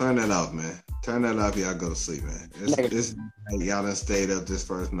 turn that off, man. Turn that off, y'all go to sleep, man. This y'all done stayed up this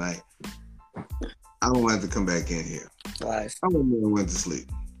first night. I don't want to come back in here. Nice. I went to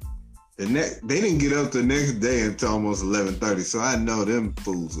sleep. They didn't get up the next day until almost 11:30, so I know them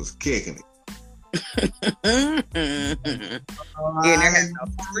fools was kicking it.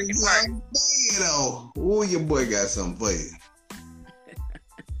 Oh, your boy got something for you.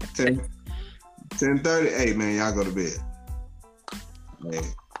 10:30. Hey man, y'all go to bed. Hey,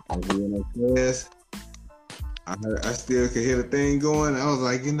 I was in upstairs. I still could hear the thing going. I was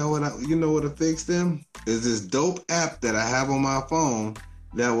like, you know what to fix them? Is this dope app that I have on my phone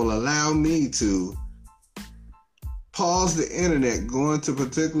that will allow me to pause the internet going to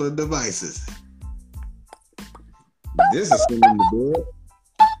particular devices. This is sitting in the bed.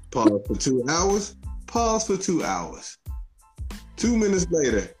 Pause for 2 hours. Pause for 2 hours. 2 minutes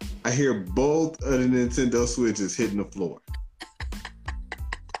later, I hear both of the Nintendo Switches hitting the floor.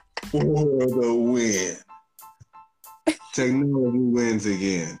 For the win. Technology wins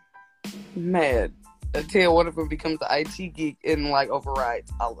again. Man, until one of them becomes the IT geek and like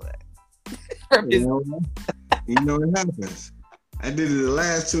overrides all of that. You know what happens. I did it the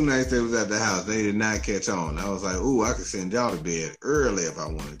last 2 nights they was at the house. They did not catch on. I was like, ooh, I could send y'all to bed early if I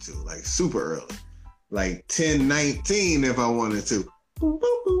wanted to. Like super early. Like 10:19 if I wanted to. Boop,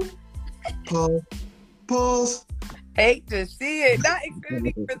 boop, boop. Pause. Hate to see it. Not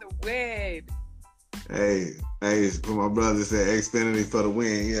Xfinity for the win. Hey, my brother said Xfinity for the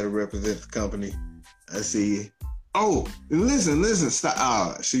win. He had to represent the company. I see you. Oh, listen, stop.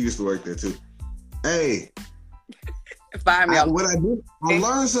 Oh, she used to work there too. Hey. What I did, I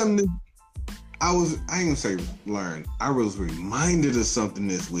learned something. I ain't gonna say learn. I was reminded of something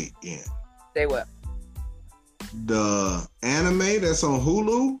this weekend. Say what? The anime that's on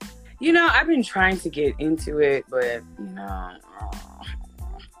Hulu. You know, I've been trying to get into it, but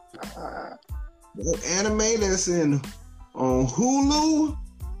The anime that's on Hulu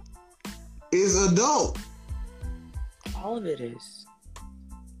is adult. All of it is.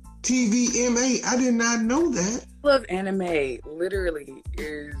 TVMA. I did not know that. All of anime literally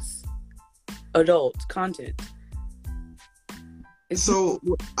is adult content. So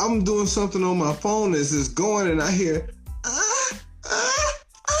I'm doing something on my phone as it's going, and I hear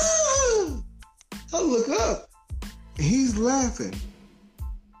I look up. He's laughing.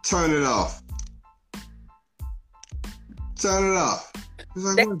 Turn it off. Turn it off. He's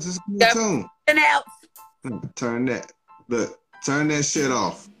like, what? Just give me a tune. Turn that. Look, turn that shit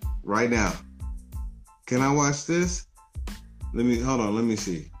off right now. Can I watch this? Hold on. Let me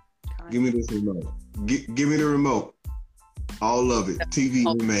see. Give me this remote. Give me the remote. All of it.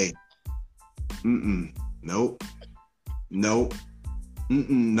 TVMA. Nope. Nope.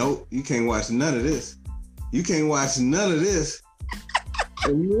 Nope. You can't watch none of this. You can't watch none of this.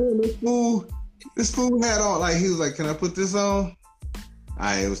 And this fool had on, like, he was like, can I put this on?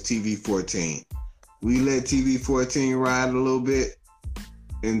 It was TV 14. We let TV 14 ride a little bit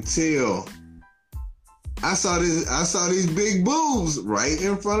until I saw these big boobs right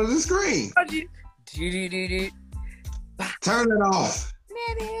in front of the screen. Turn it off.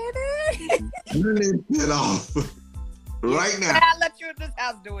 Turn it off. Right now. I let you in this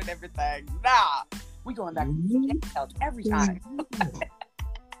house doing everything. Nah. We going back to the house every time.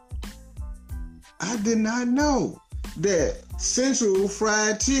 I did not know that Central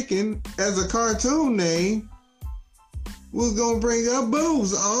Fried Chicken as a cartoon name was gonna bring up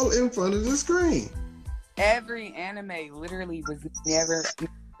boobs all in front of the screen. Every anime literally was never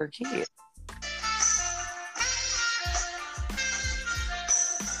for kids.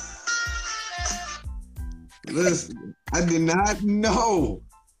 Listen, I did not know.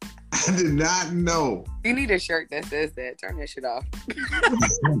 I did not know. You need a shirt that says that. Turn that shit off.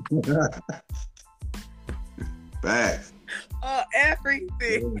 Facts. Oh,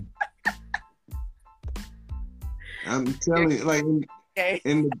 everything. I'm telling you, like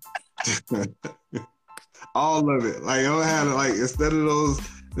in the all of it. Like I don't have to, like instead of those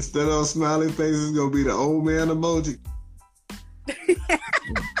smiley faces, it's gonna be the old man emoji. Good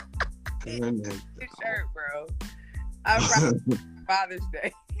shirt, bro. I'm proud Father's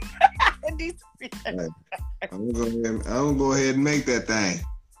Day. I'm gonna go ahead and make that thing.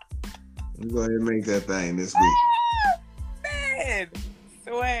 I'm gonna go ahead and make that thing this week. Man,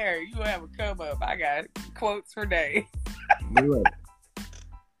 swear you have a come up. I got quotes for days.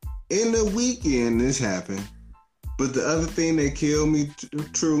 In the weekend, this happened. But the other thing that killed me,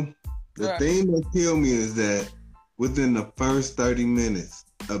 the thing that killed me is that within the first 30 minutes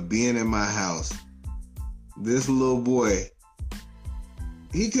of being in my house, this little boy,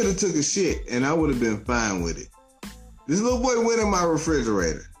 he could have took a shit and I would have been fine with it. This little boy went in my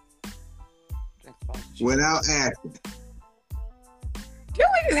refrigerator without asking. Can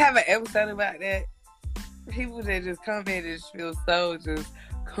we just have an episode about that? People that just come in and just feel so just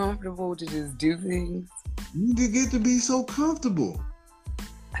comfortable to just do things. You get to be so comfortable.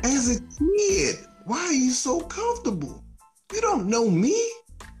 As a kid, why are you so comfortable? You don't know me.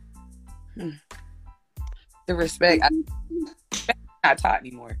 The respect, I'm not taught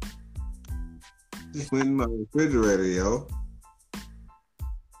anymore. Just went in my refrigerator, yo.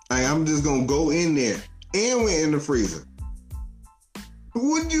 Like, I'm just gonna go in there and went in the freezer.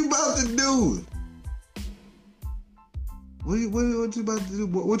 What you about to do? What you about to do?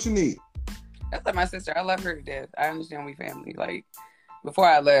 What you need? That's like my sister. I love her to death. I understand we family. Like, before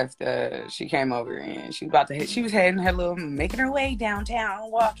I left, she came over and she was heading her little, making her way downtown,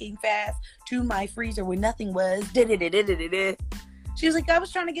 walking fast to my freezer where nothing was. She was like, I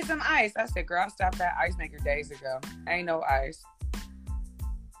was trying to get some ice. I said, girl, I stopped that ice maker days ago. Ain't no ice.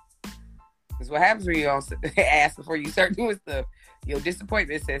 That's what happens when you don't ask before you start doing stuff. Your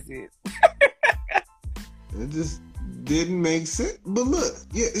disappointment says it. It just didn't make sense. But look,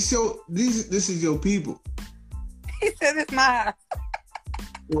 yeah, so this is your people. He said it's my house.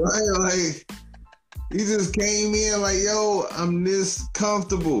 Right, like he just came in like, yo, I'm this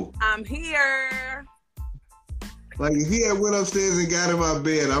comfortable. I'm here. Like if he had went upstairs and got in my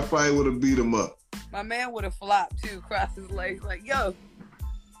bed, I probably would have beat him up. My man would have flopped too, crossed his legs like, yo,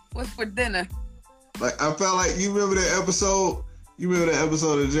 what's for dinner? Like I felt like you remember that episode? You remember that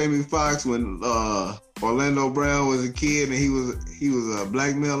episode of Jamie Foxx when Orlando Brown was a kid and he was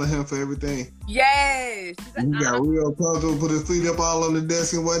blackmailing him for everything? Yes. He got real comfortable, put his feet up all on the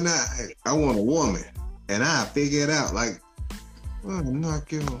desk and whatnot. Hey, I want a woman, and I figure it out. Like, well,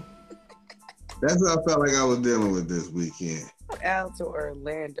 knock you. That's what I felt like I was dealing with this weekend. Out to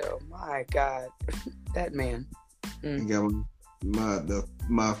Orlando, my God, that man. He got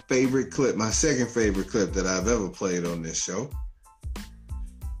my favorite clip, my second favorite clip that I've ever played on this show.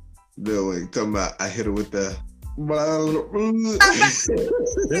 Talking about I hit her with the That's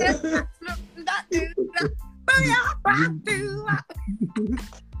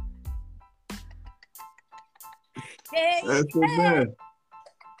the best.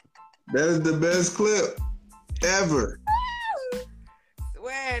 That is the best clip ever.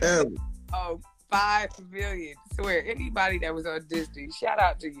 Swear. Ever. Oh, 5 million. Swear. Anybody that was on Disney, shout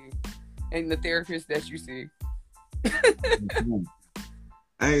out to you and the therapist that you see.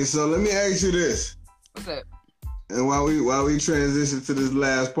 Hey, so let me ask you this. What's up? And while we transition to this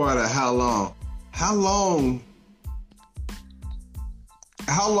last part of how long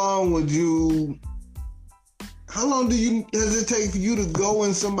does it take for you to go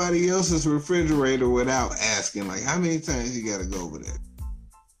in somebody else's refrigerator without asking? Like, how many times you gotta go over there?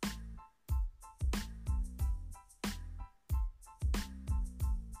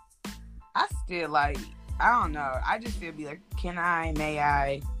 I still like, I don't know. I just still be like, can I, may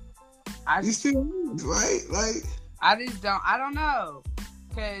I? You still, right? Like, I don't know.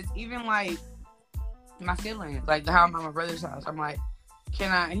 Because even like my siblings, like how I'm at my brother's house, I'm like,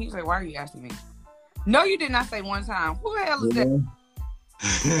 can I? And he was like, why are you asking me? No, you did not say one time. Who the hell is that?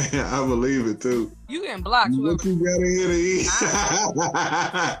 I believe it too. You getting blocked. What you gotta get to eat?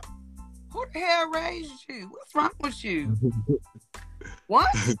 Who the hell raised you? What's wrong with you? One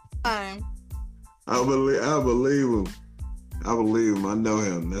time. I believe him. I believe him. I know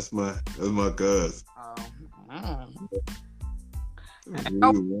him. That's my cousin. Oh.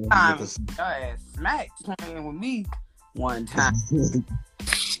 Oh, time, your ass smacked playing with me one time.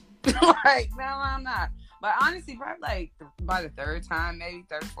 Like, no, I'm not. But honestly, probably like by the third time, maybe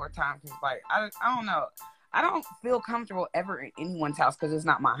third, fourth time, because like I don't know. I don't feel comfortable ever in anyone's house because it's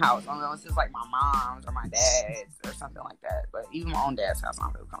not my house. Unless it's like my mom's or my dad's or something like that. But even my own dad's house, I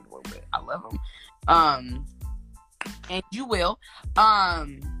don't feel comfortable with. I love them. And you will.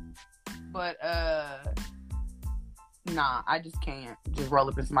 But nah, I just can't just roll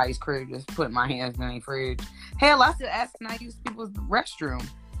up in somebody's crib, just put my hands in their fridge. Hell, I still ask can I use people's restroom.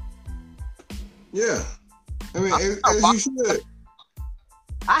 Yeah. I mean, as you should.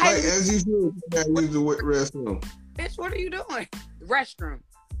 As you should, use the restroom. Bitch, what are you doing? Restroom.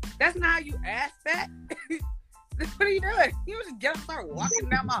 That's not how you ask that. What are you doing? You just get up and start walking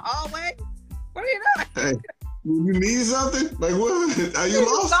down my hallway? What are you doing? Hey, you need something? Like, what? Are you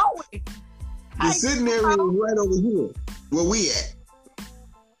lost? You're sitting there right over here. Where we at?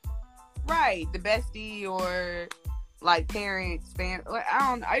 Right. The bestie or, like, parents, family. I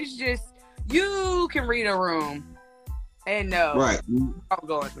don't know. It's just, you can read a room. And no, right. Don't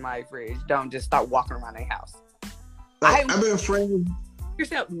go into my fridge. Don't just start walking around their house. I've been friends.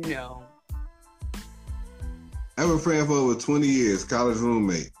 Yourself, no. I've been friends for over 20 years, college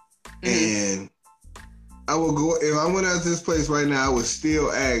roommate. And I would go, if I went out to this place right now, I would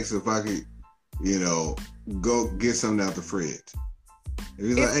still ask if I could, go get something out the fridge. If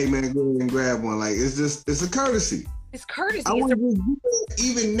he's like, hey man, go ahead and grab one. Like, it's a courtesy. It's courtesy. I want to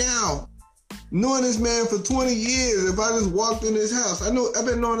even now. Knowing this man for 20 years, if I just walked in his house, I've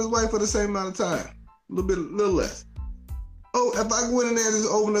been knowing his wife for the same amount of time, a little less. Oh, if I go in there and just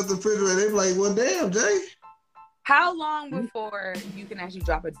open up the refrigerator, they're like, well, damn, Jay. How long before you can actually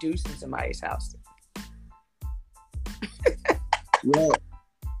drop a deuce in somebody's house? Well,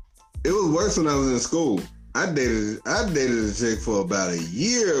 it was worse when I was in school. I dated a chick for about a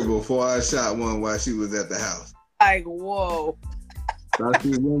year before I shot one while she was at the house. Like, whoa. Thought she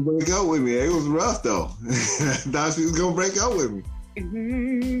was gonna break up with me. It was rough though. Thought she was gonna break up with me.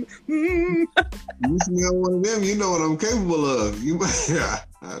 You see me on one of them, you know what I'm capable of.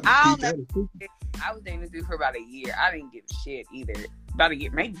 I was dating this dude for about a year. I didn't give a shit either. About a year,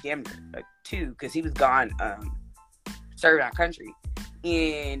 maybe damn near like 2, because he was gone serving our country,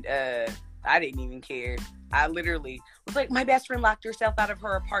 and I didn't even care. I literally was like, my best friend locked herself out of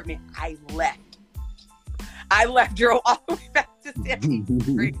her apartment. I left, drove all the way back to 17th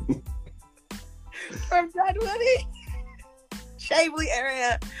Street from Dunwoody, Shapley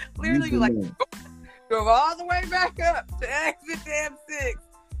area. Literally, like, drove all the way back up to exit damn 6,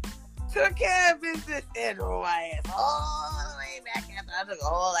 took care of business, and drove my ass all the way back after I took a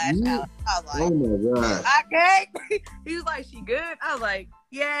whole ass shower. I was like, oh my God. Okay. He was like, she good? I was like,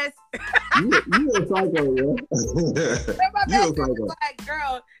 yes. You a psycho, yo. You a psycho. Like,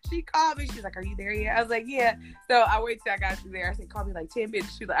 girl, she called me. She was like, are you there yet? I was like, yeah. So I waited till I got you there. I said, call me like 10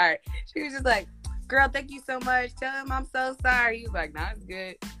 minutes. She was like, all right. She was just like, girl, thank you so much. Tell him I'm so sorry. He was like, nah, it's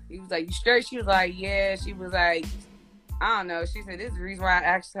good. He was like, you straight? She was like, yeah. She was like, I don't know. She said, this is the reason why I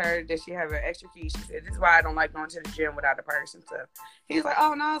asked her that she have an extra key. She said, this is why I don't like going to the gym without a person. So he was like,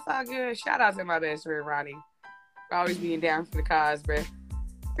 oh, no, it's all good. Shout out to my best friend, Ronnie. For always being down for the cause, bro.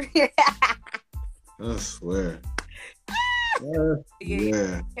 I swear.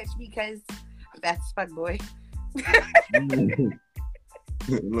 Yeah. Catch me because I'm fast as fuck, boy.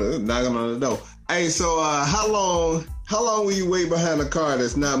 Knocking on the door. Hey, so how long will you wait behind a car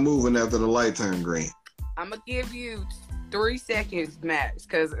that's not moving after the light turn green? I'm gonna give you 3 seconds max,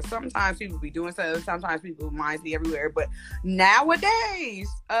 because sometimes people be doing something, sometimes people minds be everywhere. But nowadays,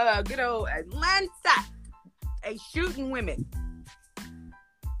 good old Atlanta, they shooting women.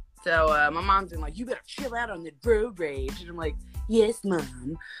 So my mom's like, you better chill out on the road rage, and I'm like, yes,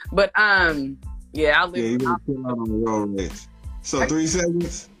 mom. But yeah, you better chill out on the road rage. So 3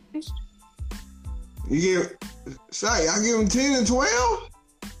 seconds. You give, sorry, I give him 10 and 12.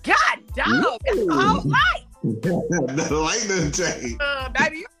 God dog, that's the whole light. The light doesn't change.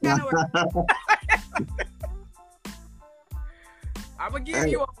 Baby, you know what? I'm gonna give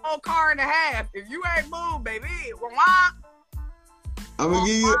you a whole car and a half. If you ain't moved, baby, I'm gonna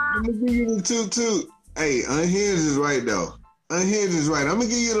give you the toot. Hey, unhinged is right though. Unhinged is right. I'm gonna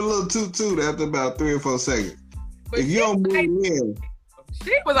give you the little toot after about 3 or 4 seconds. But if you don't move in,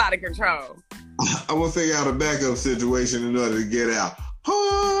 she was out of control. I'm gonna figure out a backup situation in order to get out.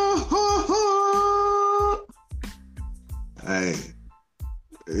 Hey,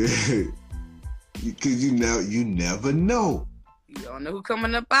 because you never know. You don't know who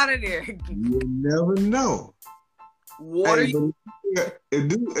coming up out of there. You never know. Water. Hey, but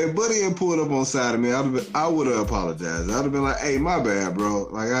if Buddy had pulled up on side of me, I would have apologized. I'd have been like, "Hey, my bad, bro.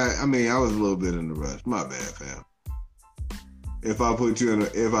 Like, I mean, I was a little bit in the rush. My bad, fam. If I put you in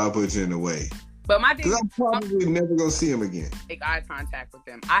the way, but my thing, because I'm probably never gonna see him again. Make eye contact with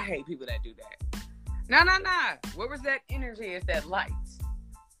them. I hate people that do that. No. What was that energy? It's that light.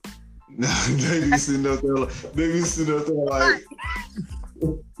 No, they be sitting up there like,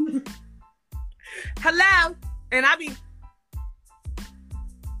 hello, and I be,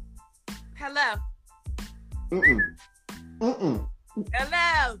 hello,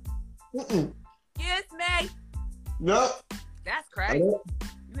 hello, kiss me. No, that's crazy.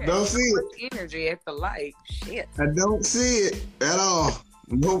 Don't see it. Energy at the light. Shit. I don't see it at all.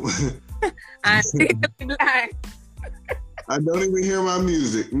 Nope. I see the light. I don't even hear my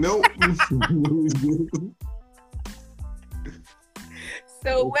music. Nope.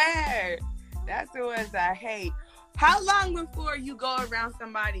 So where? That's the ones I hate. How long before you go around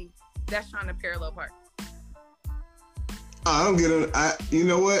somebody that's trying to parallel park? I don't get them. You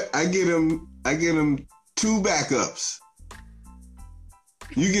know what? I get them 2 backups.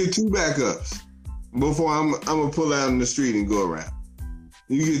 You get 2 backups before I'm gonna pull out in the street and go around.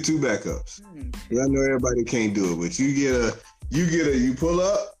 You get 2 backups. I know everybody can't do it, but you pull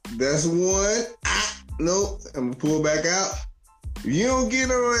up. That's 1. Nope. I'm gonna pull back out. If you don't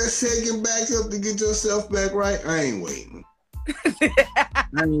get on that second backup to get yourself back right, I ain't waiting.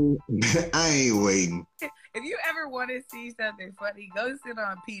 I ain't waiting. If you ever want to see something funny, go sit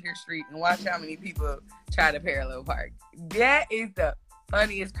on Peter Street and watch how many people try to parallel park. That is the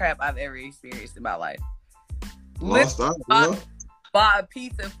funniest crap I've ever experienced in my life. Bought a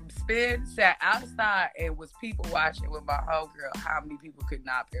pizza from Spin, sat outside, and was people watching with my homegirl how many people could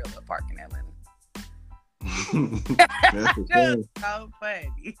not parallel park in Atlanta. That's a shame. So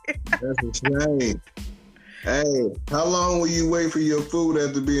funny. That's a shame. Hey, how long will you wait for your food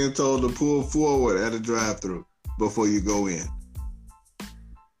after being told to pull forward at a drive-thru before you go in?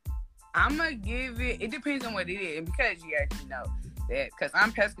 I'm gonna give it. It depends on what it is, and because you actually know that, because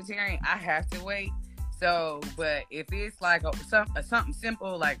I'm pescatarian, I have to wait. So, but if it's like something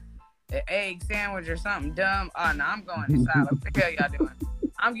simple like an egg sandwich or something dumb, oh no, I'm going inside. What the hell y'all doing?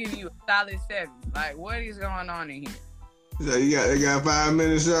 I'm giving you a solid 7. Like, what is going on in here? So they got 5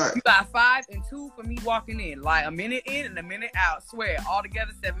 minutes shot. You got 5 and 2 for me walking in. Like a minute in and a minute out. Swear, all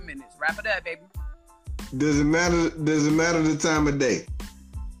together 7 minutes. Wrap it up, baby. Does it matter the time of day?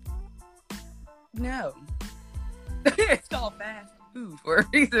 No. It's called fast food for a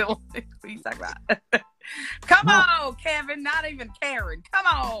reason. What are you talking about? Come on, Kevin. Not even Karen. Come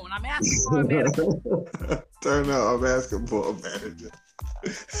on. I'm asking for a manager. Turn up. I'm asking for a manager.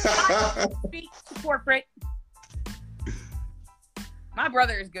 Speak to corporate. My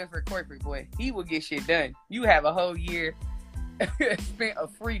brother is good for corporate, boy. He will get shit done. You have a whole year spent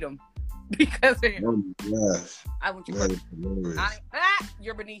of freedom because of him. Oh, I want your corporate.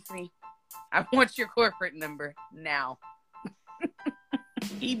 You're beneath me. I want your corporate number now.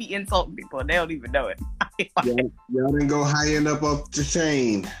 He be insulting people and they don't even know it. Y'all didn't go high enough up the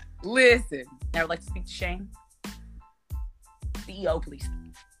chain. Listen, I would like to speak to Shane. CEO, please.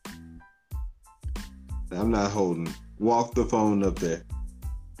 I'm not holding. Walk the phone up there.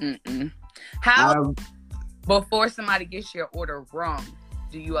 How, before somebody gets your order wrong,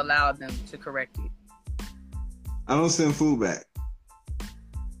 do you allow them to correct it? I don't send food back.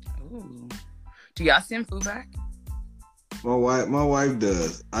 Ooh. Do y'all send food back? My wife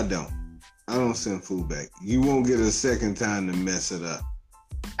does. I don't send food back. You won't get a second time to mess it up.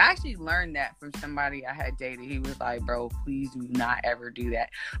 I actually learned that from somebody I had dated. He was like, bro, please do not ever do that.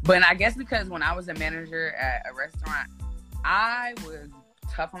 But I guess because when I was a manager at a restaurant, I was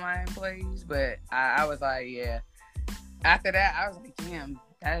tough on my employees, but I was like, yeah. After that, I was like, damn,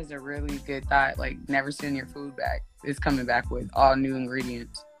 that is a really good thought. Like, never send your food back. It's coming back with all new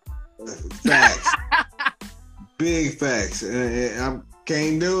ingredients. Facts. Big facts. And I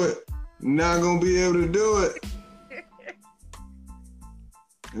can't do it. Not going to be able to do it.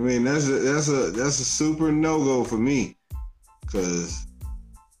 I mean, that's a super no-go for me. Because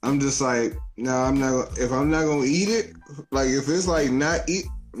I'm just like, no, I'm not. If I'm not going to eat it, like if it's like not eat,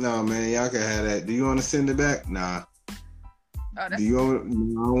 no, man, y'all can have that. Do you want to send it back? Nah. I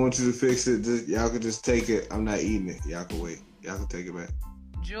don't want you to fix it. Y'all can just take it. I'm not eating it. Y'all can wait. Y'all can take it back.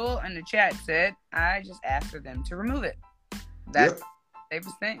 Jewel in the chat said, I just asked for them to remove it. That's the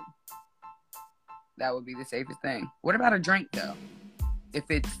safest thing. That would be the safest thing. What about a drink, though? If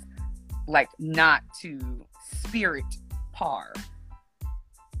it's, like, not to spirit par,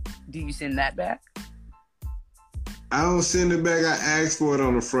 do you send that back? I don't send it back. I ask for it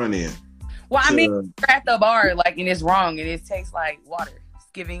on the front end. Well, I mean, you're at the bar, like, and it's wrong, and it tastes like water. It's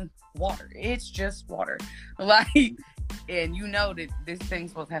giving water. It's just water. Like, and you know that this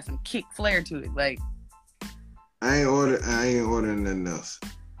thing's supposed to have some kick flair to it. Like, I ain't ordering nothing else.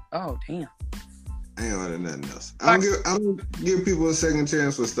 Oh, damn. I ain't ordering nothing else. I don't give people a second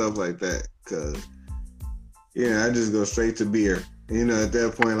chance for stuff like that, because, I just go straight to beer. At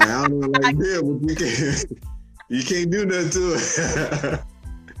that point, like, I don't even like beer, but you can't do nothing to it.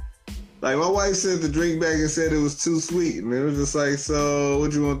 Like, my wife sent the drink back and said it was too sweet, and it was just like, so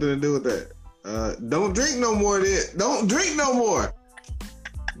what you want them to do with that? Don't drink no more then. Don't drink no more.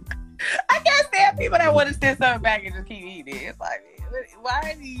 I can't stand people that want to send something back and just keep eating it. It's like,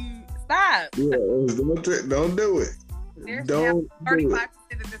 why do you stop? Yeah, don't do it. There's don't 35%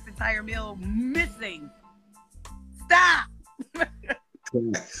 of this entire meal missing. Stop.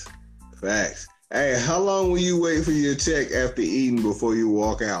 Facts. Hey, how long will you wait for your check after eating before you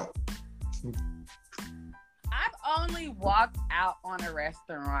walk out? I've only walked out on a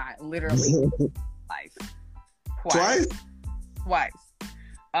restaurant literally twice. Twice.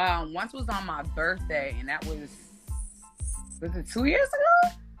 Once was on my birthday, and that was it 2 years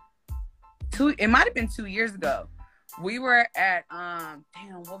ago? It might have been 2 years ago. We were at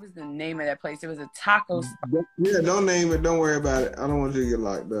what was the name of that place? It was a taco spot. Yeah, don't name it. Don't worry about it. I don't want you to get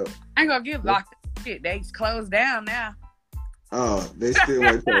locked up. I ain't gonna get locked up. Shit, they closed down now. Oh, they still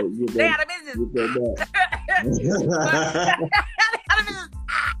wait till they out of business.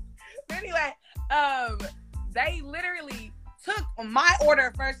 Anyway, they literally took my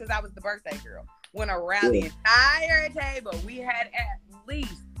order first, because I was the birthday girl. Went around the entire table. We had at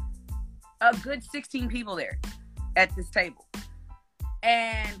least a good 16 people there at this table,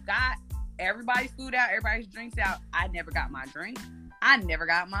 and got everybody's food out, everybody's drinks out. I never got my drink. I never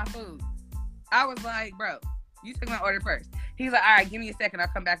got my food. I was like, bro, you took my order first. He's like, all right, give me a second, I'll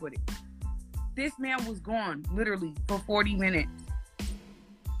come back with it. This man was gone literally for 40 minutes.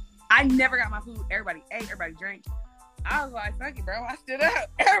 I never got my food. Everybody ate, everybody drank. I was like, fuck it, bro. I stood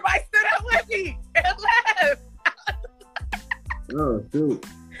up. Everybody stood up with me and left. Oh, shoot.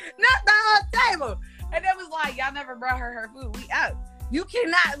 Not the whole table. And it was like, y'all never brought her food. We out. You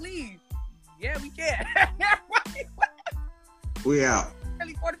cannot leave. Yeah, we can. We out.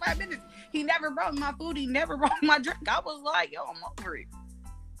 Really 45 minutes. He never brought my food. He never brought my drink. I was like, yo, I'm over it.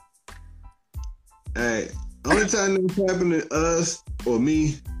 Hey, only time this happened to us, or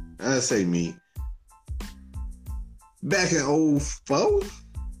me, I say me, back in 04,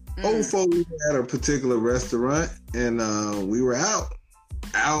 we had a particular restaurant, and we were out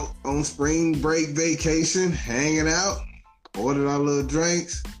on spring break vacation, hanging out, ordered our little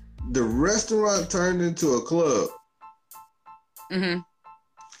drinks. The restaurant turned into a club. Mm-hmm.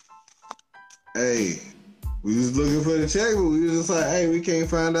 Hey, we was looking for the check, but we was just like, hey, we can't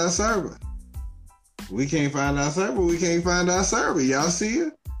find our server. We can't find our server. Y'all see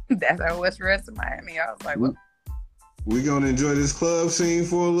it? That's how it was for us in Miami. I was like, what? We gonna enjoy this club scene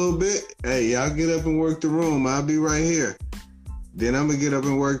for a little bit. Hey, y'all get up and work the room. I'll be right here. Then I'm gonna get up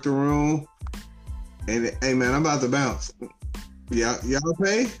and work the room. And hey, man, I'm about to bounce. Y'all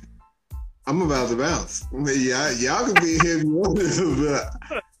pay? I'm about to bounce. Y'all can be here if you want to.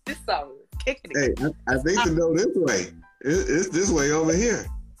 But this song is kicking it. Hey, I think to go this way. It's this way over here.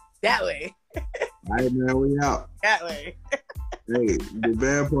 That way. All right, man, we out. That way. Hey, the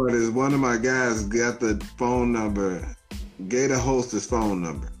bad part is one of my guys got the phone number, gave the hostess phone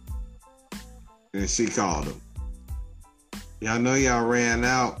number, and she called him. Y'all know y'all ran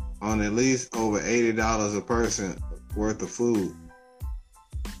out on at least over $80 a person worth of food.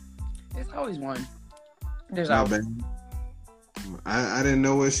 There's always one. There's My always. bad. I didn't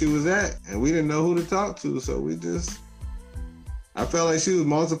know where she was at, and we didn't know who to talk to, so I felt like she was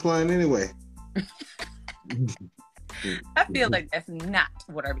multiplying anyway. I feel like that's not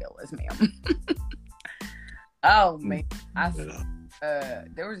what our bill is, ma'am. Oh man,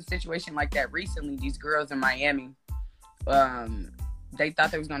 there was a situation like that recently. These girls in Miami, they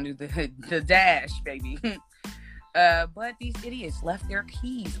thought they was gonna do the dash, baby, but these idiots left their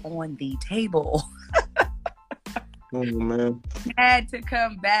keys on the table. Oh man, had to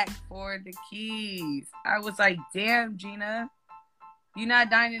come back for the keys. I was like, damn, Gina. You not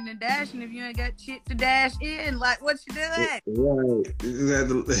dining and dashing if you ain't got shit to dash in. Like, what you doing? Right.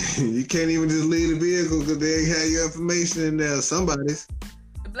 You can't even just leave the vehicle because they have your information in there. Somebody's.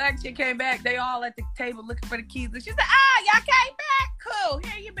 The black chick came back. They all at the table looking for the keys. And she said, y'all came back? Cool.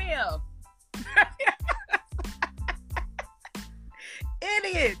 Here your bill.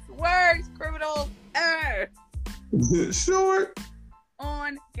 Idiots. Worst criminals ever. Short.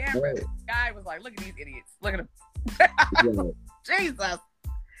 On camera. Right. The guy was like, look at these idiots. Look at them. Right. Jesus.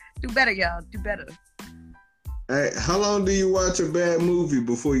 Do better, y'all. Do better. Hey, how long do you watch a bad movie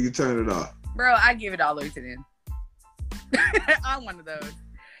before you turn it off? Bro, I give it all the way to the end. I'm one of those.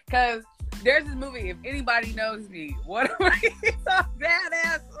 Because there's this movie, if anybody knows me, it's a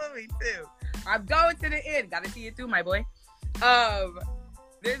badass movie, too. I'm going to the end. Gotta see it through, my boy.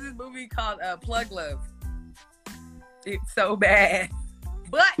 There's this movie called Plug Love. It's so bad.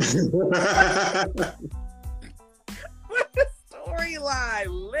 But the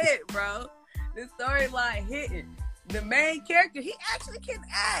storyline lit, bro. The storyline hitting. The main character, he actually can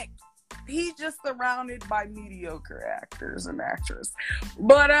act. He's just surrounded by mediocre actors and actresses.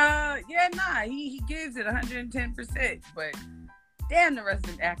 But he gives it 110%. But damn, the rest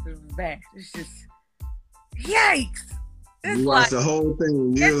of the actors was bad. It's just yikes. You watched the whole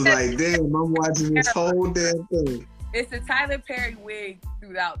thing. You was like, damn, I'm watching this whole damn thing. It's a Tyler Perry wig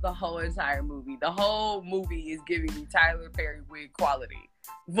throughout the whole entire movie. The whole movie is giving me Tyler Perry wig quality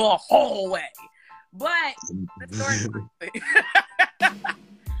the whole way. But the story,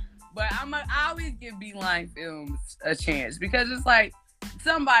 but I always give Beeline Films a chance because it's like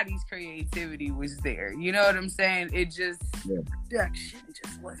somebody's creativity was there. You know what I'm saying? It just production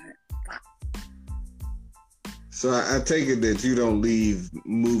just wasn't. So I take it that you don't leave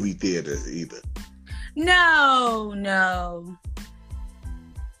movie theaters either. No.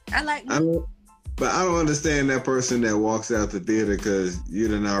 But I don't understand that person that walks out the theater because you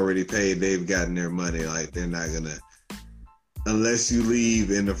done already paid. They've gotten their money. Like, they're not going to, unless you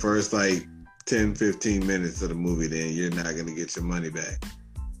leave in the first, 10, 15 minutes of the movie, then you're not going to get your money back.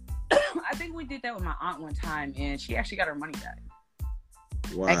 I think we did that with my aunt one time, and she actually got her money back.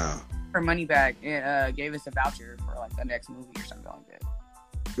 Wow. Her money back and gave us a voucher for, the next movie or something like that.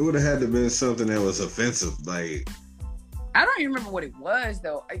 It would have had to been something that was offensive, I don't even remember what it was,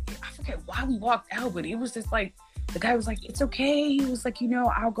 though. I forget why we walked out, but it was just the guy was like, it's okay. He was like,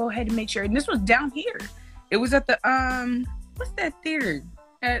 I'll go ahead and make sure. And this was down here. It was at the, what's that theater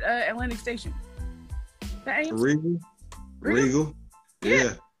at Atlantic Station? Regal?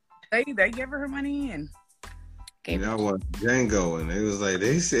 Yeah. They gave her money and gave I watched Django, and it was like,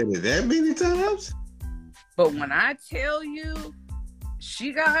 they said it that many times? But when I tell you,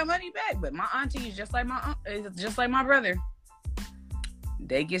 she got her money back, but my auntie is just like my brother.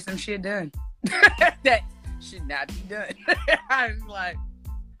 They get some shit done that should not be done. I was like,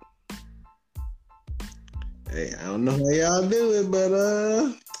 hey, I don't know how y'all do it, but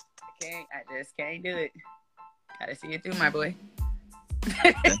I just can't do it. Gotta see it through, my boy.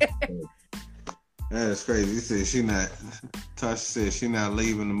 That's crazy. You said Tasha said she not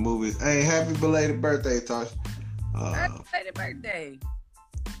leaving the movies. Hey, happy belated birthday, Tasha. Happy belated birthday.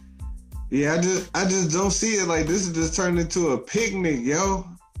 Yeah, I just don't see it like this is just turned into a picnic, yo.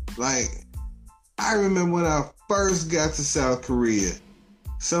 I remember when I first got to South Korea,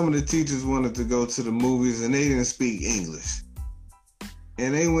 some of the teachers wanted to go to the movies and they didn't speak English.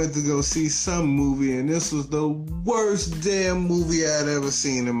 And they went to go see some movie, and this was the worst damn movie I'd ever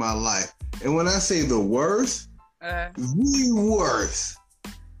seen in my life. And when I say the worst, the worst.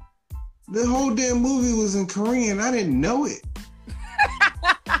 The whole damn movie was in Korean. I didn't know it.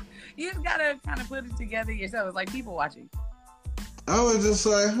 You just gotta kind of put it together yourself. It's like people watching. I was just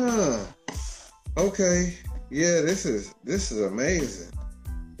like, okay, yeah, this is amazing.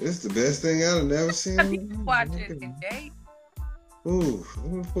 This is the best thing I've never seen. People watch it today. Ooh,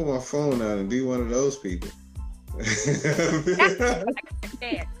 let me pull my phone out and be one of those people.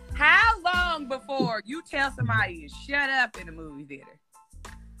 How long before you tell somebody to shut up in a movie theater?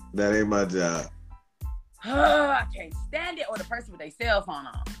 That ain't my job. I can't stand it. Or the person with their cell phone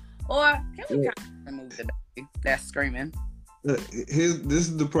on. Or can we remove the baby that's screaming? This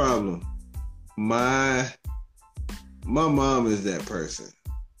is the problem. My mom is that person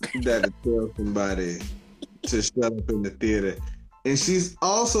that will tell somebody to shut up in the theater. And she's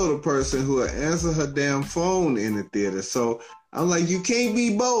also the person who will answer her damn phone in the theater. So I'm like, you can't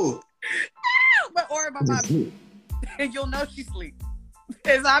be both. Or my mom. And you'll know she sleeps.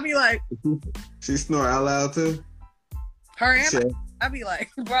 Because I'll be like. She snore out loud too? Her and I'll be like,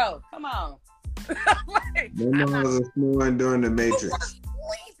 bro, come on. My mom was snoring during the Matrix.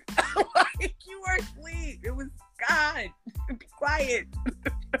 You were asleep. It was God. Be quiet.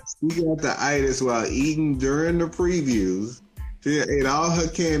 She got the itis while eating during the previews. She ate all her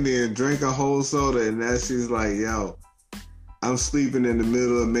candy and drank a whole soda, and now she's like, yo, I'm sleeping in the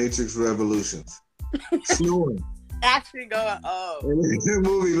middle of Matrix Revolutions. Snoring. Actually going, And the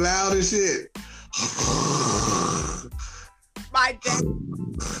movie loud as shit. My dad.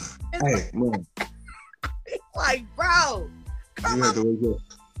 Hey, man. Like, bro. You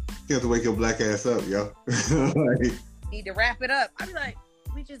have to wake your black ass up, yo. Need to wrap it up. I'd be like,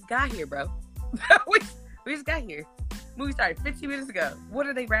 We just got here, bro. we just got here. Movie started 15 minutes ago. What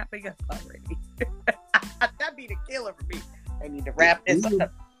are they wrapping up already? That'd be the killer for me. They need to wrap this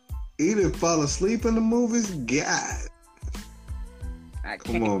up. He didn't fall asleep in the movies? God.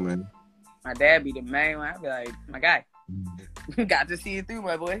 Come on, man. My dad be the main one. I'd be like, my guy, got to see it through,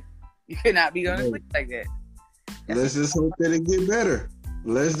 my boy. You could not be going to sleep like that. Let's just hope that it get better.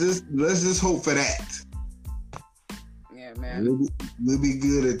 Let's just hope for that. Yeah, man. We'll be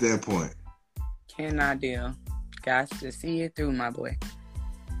good at that point. Cannot deal. Got to see it through, my boy.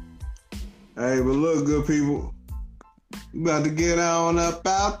 Hey, but look, good people. We about to get on up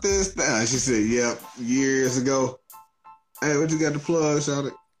out this thing. She said, yep, years ago. Hey, what you got to plug,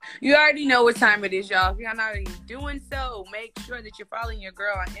 Shawty? You already know what time it is, y'all. If y'all not already doing so, make sure that you're following your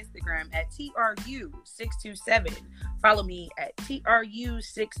girl on Instagram at TRU627. Follow me at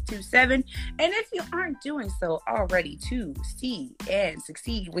TRU627. And if you aren't doing so already to see and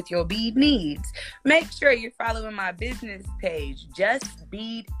succeed with your bead needs, make sure you're following my business page, Just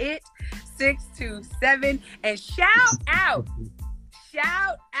Bead It 627. And shout out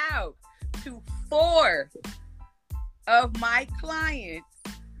to 4 of my clients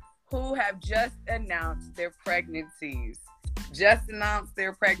who have just announced their pregnancies.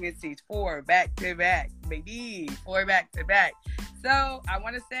 4 back to back, baby. 4 back to back. So I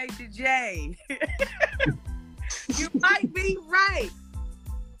want to say to Jay, you might be right.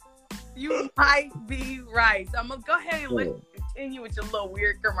 So I'm going to go ahead and let you continue with your little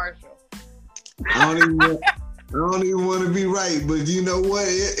weird commercial. I don't even want to be right, but you know what?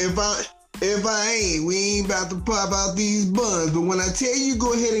 If I ain't, we ain't about to pop out these buns. But when I tell you,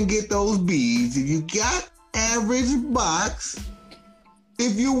 go ahead and get those beads. If you got average box,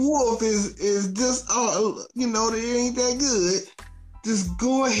 if your wolf is just, they ain't that good, just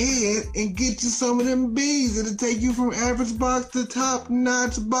go ahead and get you some of them beads. It'll take you from average box to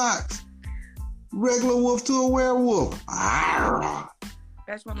top-notch box. Regular wolf to a werewolf. I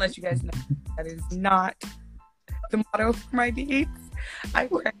just want to let you guys know that is not the motto for my beads. I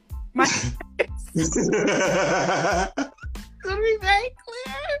wear my to be very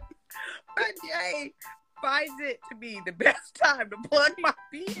clear, but Jay finds it to be the best time to plug my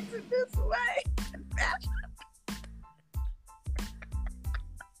beads in this way.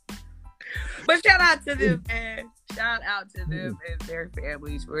 But shout out to them, man. Shout out to them and their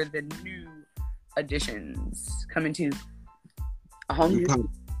families for the new additions coming to a home.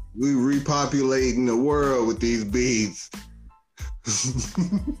 We repopulating the world with these beads.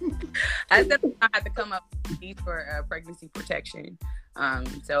 I said I had to come up with these for pregnancy protection.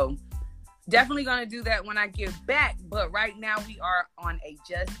 So definitely gonna do that when I get back. But right now we are on a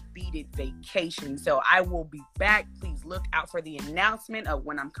Just Beat It vacation. So I will be back. Please look out for the announcement of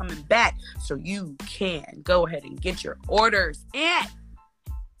when I'm coming back so you can go ahead and get your orders in.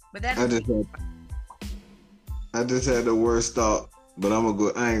 But that I just had the worst thought, but I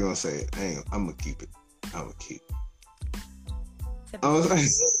ain't gonna say it. I'm gonna keep it. I was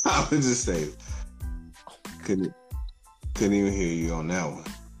just saying. Couldn't even hear you on that one.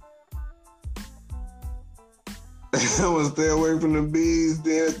 I'm gonna stay away from the bees.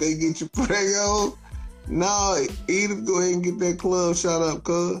 Then if they get you pregnant, no, Edith, go ahead and get that club shot up,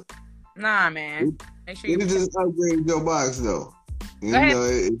 cuz. Nah, man. Make sure you just upgrade your box though. You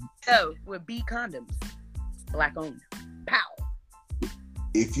know, so with B condoms, black owned. Pow.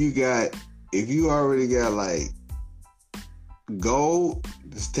 If you already got like gold,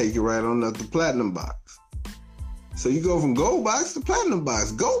 just take it right on up to platinum box. So you go from gold box to platinum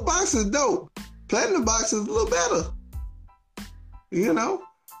box. Gold box is dope. Platinum box is a little better. You know?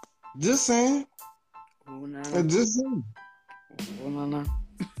 Just saying. Ooh, no. Just saying. Ooh, no.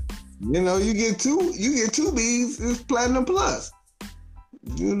 You know, you get two beads, it's platinum plus.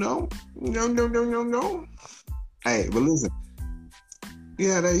 You know? No. Hey, but listen.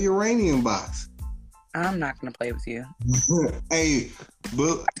 Yeah, that uranium box. I'm not gonna play with you. Hey,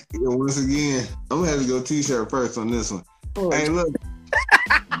 but once again, I'm gonna have to go t-shirt first on this one. Oh, hey, look.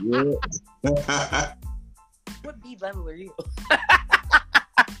 What bead level are you?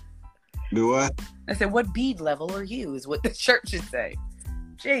 Do what? I said, what bead level are you? Is what the shirt should say.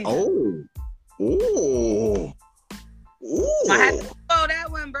 Jesus. Oh. I had to do all that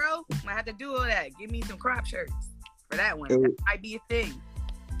one, bro. I had to do all that. Give me some crop shirts for that one. That might be a thing.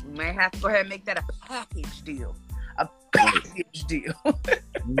 We might have to go ahead and make that a package deal. Ain't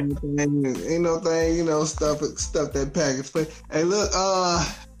no thing, you know, stuff that package. But hey, look,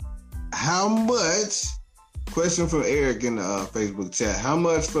 how much? Question from Eric in the Facebook chat. How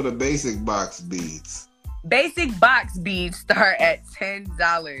much for the basic box beads? Basic box beads start at $10.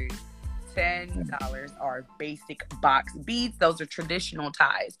 $10 are basic box beads. Those are traditional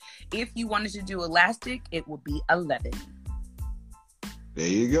ties. If you wanted to do elastic, it would be $11. There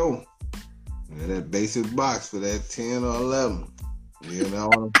you go. And that basic box for that 10 or 11. You know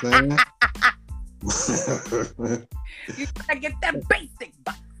what I'm saying? You gotta get that basic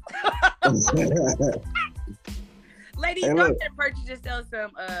box. Ladies, go ahead and purchase yourself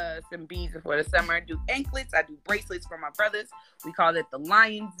some beads before the summer. I do anklets. I do bracelets for my brothers. We call it the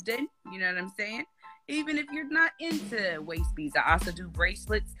Lion's Den. You know what I'm saying? Even if you're not into waist beads, I also do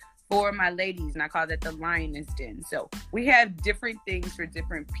bracelets for my ladies, and I call that the Lion's Den. So we have different things for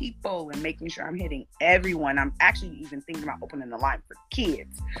different people and making sure I'm hitting everyone. I'm actually even thinking about opening the line for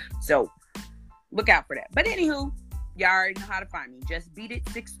kids. So look out for that. But anywho, y'all already know how to find me. Just beat it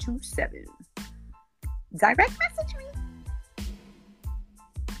 627. Direct message me.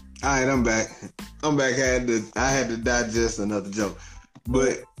 All right, I'm back. I had to digest another joke,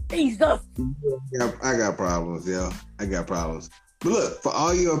 but Jesus, I got problems, yo. I got problems. But look, for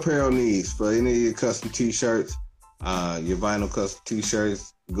all your apparel needs, for any of your custom T-shirts, your vinyl custom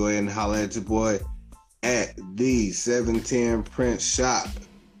T-shirts, go ahead and holler at your boy at the 710 Print Shop.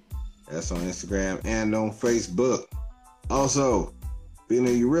 That's on Instagram and on Facebook. Also, if you know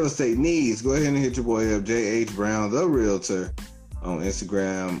your real estate needs, go ahead and hit your boy up, J.H. Brown, the Realtor, on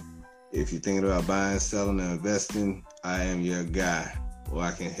Instagram. If you're thinking about buying, selling, and investing, I am your guy. Or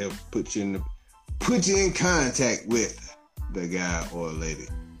I can help put you in contact with the guy or lady.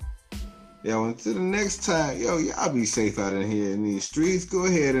 Yo, until the next time, y'all be safe out in here in these streets. Go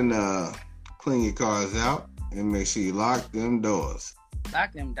ahead and clean your cars out and make sure you lock them doors.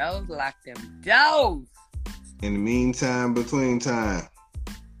 Lock them doors, lock them doors. In the meantime, between time,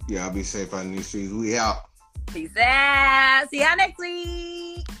 y'all be safe out in these streets. We out. Peace out. See y'all next week.